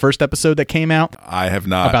stuff yet? The first episode that came out? I have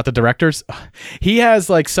not. About the directors? He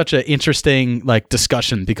has like such an interesting like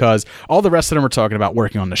discussion, because all the rest of them are talking about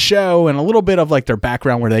working on the show and a little bit of like their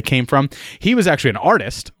background, where they came from. He was actually an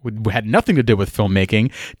artist, had nothing to do with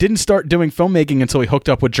filmmaking, didn't start doing filmmaking until he hooked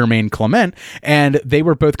up with Jermaine Clement, and they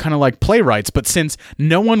were both kind of like playwrights. But since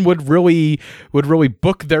no one would really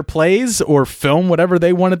book their plays or film whatever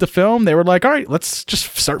they wanted to film, they were like, all right, let's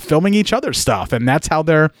just start filming each other's stuff. And that's how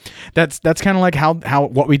that's kind of like how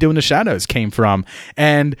What We Do in the Shadows came from.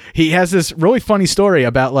 And he has this really funny story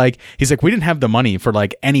about like, he's like, we didn't have the money for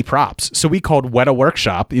like any props, so we called Weta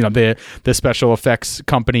Workshop, the special effects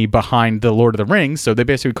company behind the Lord of the Rings. So they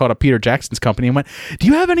basically called up Peter Jackson's company and went, do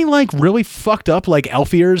you have any like really fucked up like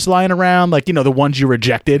elf ears lying around, like the ones you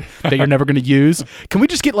rejected that you're never going to use? Can we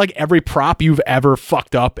just get like every prop you've ever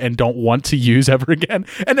fucked up and don't want to use ever again?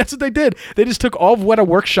 And that's what they did. They just took all of Weta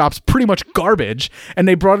Workshop's pretty much garbage and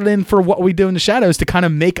they brought it in for What We Do in the Shadows to kind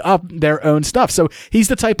of make up their own stuff. So he's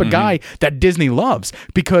the type of guy that Disney loves,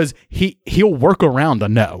 because he'll work around a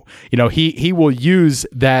no. He will use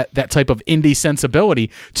that type of indie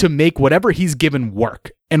sensibility to make whatever he's given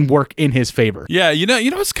work and work in his favor. Yeah,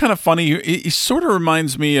 it's kind of funny. He sort of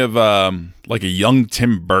reminds me of like a young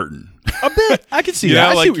Tim Burton. A bit. I can see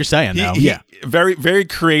that. I see what you're saying now. Very, very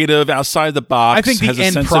creative, outside the box. I think the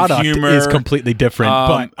end product is completely different,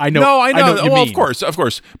 but I know. No, I know. what you mean. Of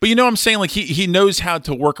course. But I'm saying, like he knows how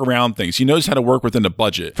to work around things. He knows how to work within the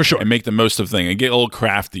budget, for sure, and make the most of things and get a little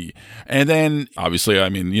crafty. And then, obviously,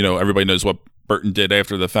 everybody knows what Burton did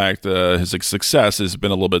after the fact. His success has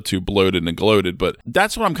been a little bit too bloated and gloated, but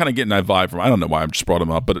that's what I'm kind of getting that vibe from. I don't know why I just brought him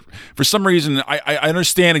up, but for some reason, I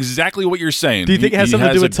understand exactly what you're saying. Do you think it has something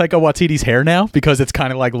to do with Taika Waititi's hair now? Because it's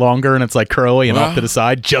kind of like longer and it's like curly and off to the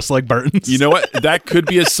side, just like Burton's. You know what? That could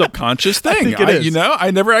be a subconscious thing. I think it is. You know,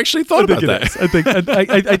 I never actually thought about that.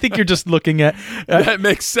 I think you're just looking at... that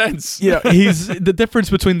makes sense. You know, the difference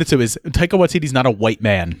between the two is Taika Waititi's not a white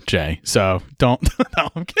man, Jay. So don't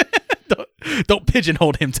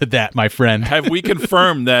pigeonhole him to that, my friend. Have we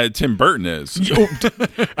confirmed that Tim Burton is?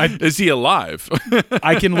 Is he alive?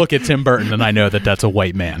 I can look at Tim Burton and I know that that's a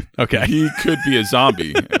white man. Okay. He could be a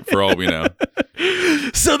zombie for all we know.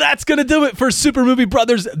 So that's going to do it for Super Movie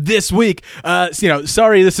Brothers this week.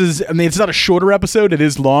 Sorry, it's not a shorter episode. It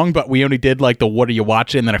is long, but we only did like the what are you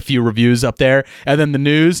watching and then a few reviews up there and then the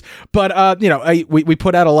news. But, we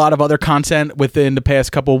put out a lot of other content within the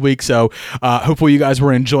past couple of weeks. So hopefully you guys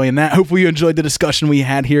were enjoying that. Hopefully you enjoyed the discussion we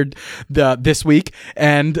had here this week.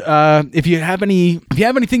 And if you have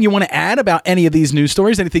anything you want to add about any of these news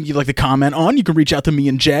stories, anything you'd like to comment on, you can reach out to me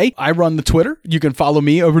and Jay. I run the Twitter. You can follow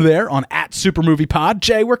me over there on @SuperMoviePod.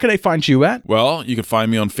 Jay, where can I find you at? Well, you can find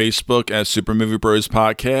me on Facebook at Super Movie Bros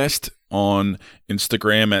Podcast, on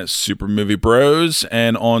Instagram at Super Movie Bros,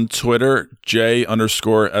 and on Twitter,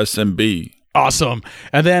 J_SMB. Awesome.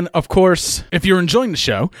 And then, of course, if you're enjoying the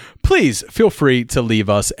show, please feel free to leave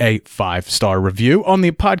us a 5-star review on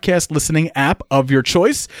the podcast listening app of your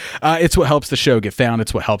choice. It's what helps the show get found.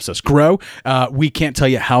 It's what helps us grow. We can't tell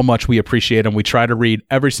you how much we appreciate them. We try to read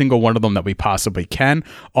every single one of them that we possibly can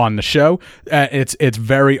on the show. It's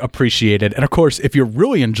very appreciated. And of course, if you're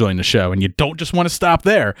really enjoying the show and you don't just want to stop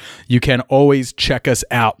there, you can always check us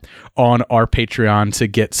out on our Patreon to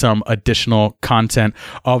get some additional content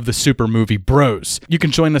of the Super Movie Bros. You can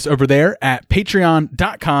join us over there at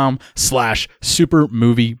patreon.com/Super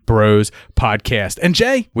Movie Bros Podcast. And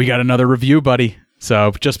Jay, we got another review, buddy.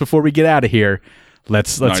 So just before we get out of here,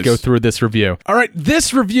 let's go through this review. All right,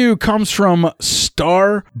 this review comes from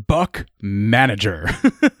Starbuck Manager.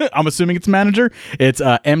 I'm assuming it's manager. It's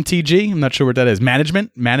MTG. I'm not sure what that is.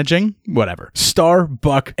 Managing, whatever.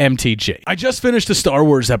 Starbuck MTG. I just finished a Star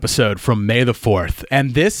Wars episode from May the 4th,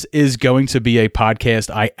 and this is going to be a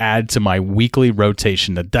podcast I add to my weekly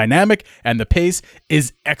rotation. The dynamic and the pace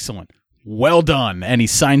is excellent. Well done. And he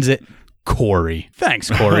signs it, Corey.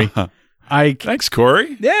 Thanks, Corey. Thanks,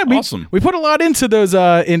 Corey. Yeah, awesome. We put a lot into those.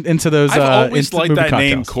 Into those. I've always liked that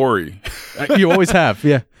cocktails. name, Corey. You always have,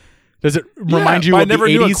 yeah. Does it remind you of I never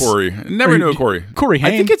the knew 80s? a Corey. Never knew a Corey. Corey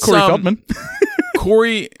Haim. I think it's Corey Feldman.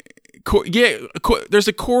 Corey. There's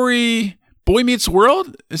a Corey. Boy Meets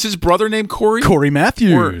World? Is his brother named Corey? Corey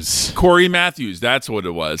Matthews. Corey Matthews. That's what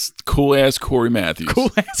it was. Cool ass Corey Matthews. Cool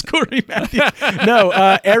ass Corey Matthews. No,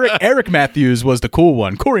 Eric Matthews was the cool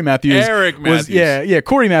one. Corey Matthews. Eric Matthews.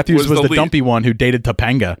 Corey Matthews was the lead. dumpy one who dated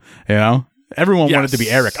Topanga. You know, everyone wanted to be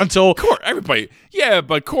Eric until everybody. Yeah,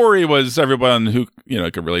 but Corey was everyone who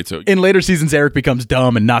could relate to it. In later seasons, Eric becomes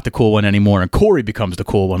dumb and not the cool one anymore, and Corey becomes the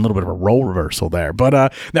cool one. A little bit of a role reversal there.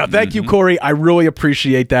 But now, thank you, Corey. I really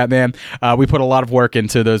appreciate that, man. We put a lot of work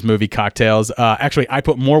into those movie cocktails. Actually, I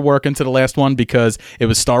put more work into the last one because it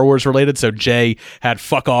was Star Wars related. So Jay had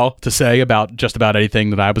fuck all to say about just about anything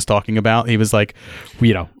that I was talking about. He was like,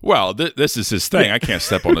 Well, this is his thing. I can't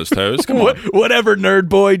step on his toes. Come on. Whatever, nerd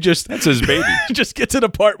boy. That's his baby. Just get to the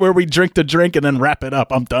part where we drink the drink and then wrap it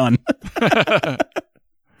up. I'm done.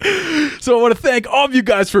 So I want to thank all of you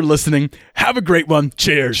guys for listening. Have a great one.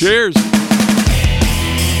 Cheers. Cheers.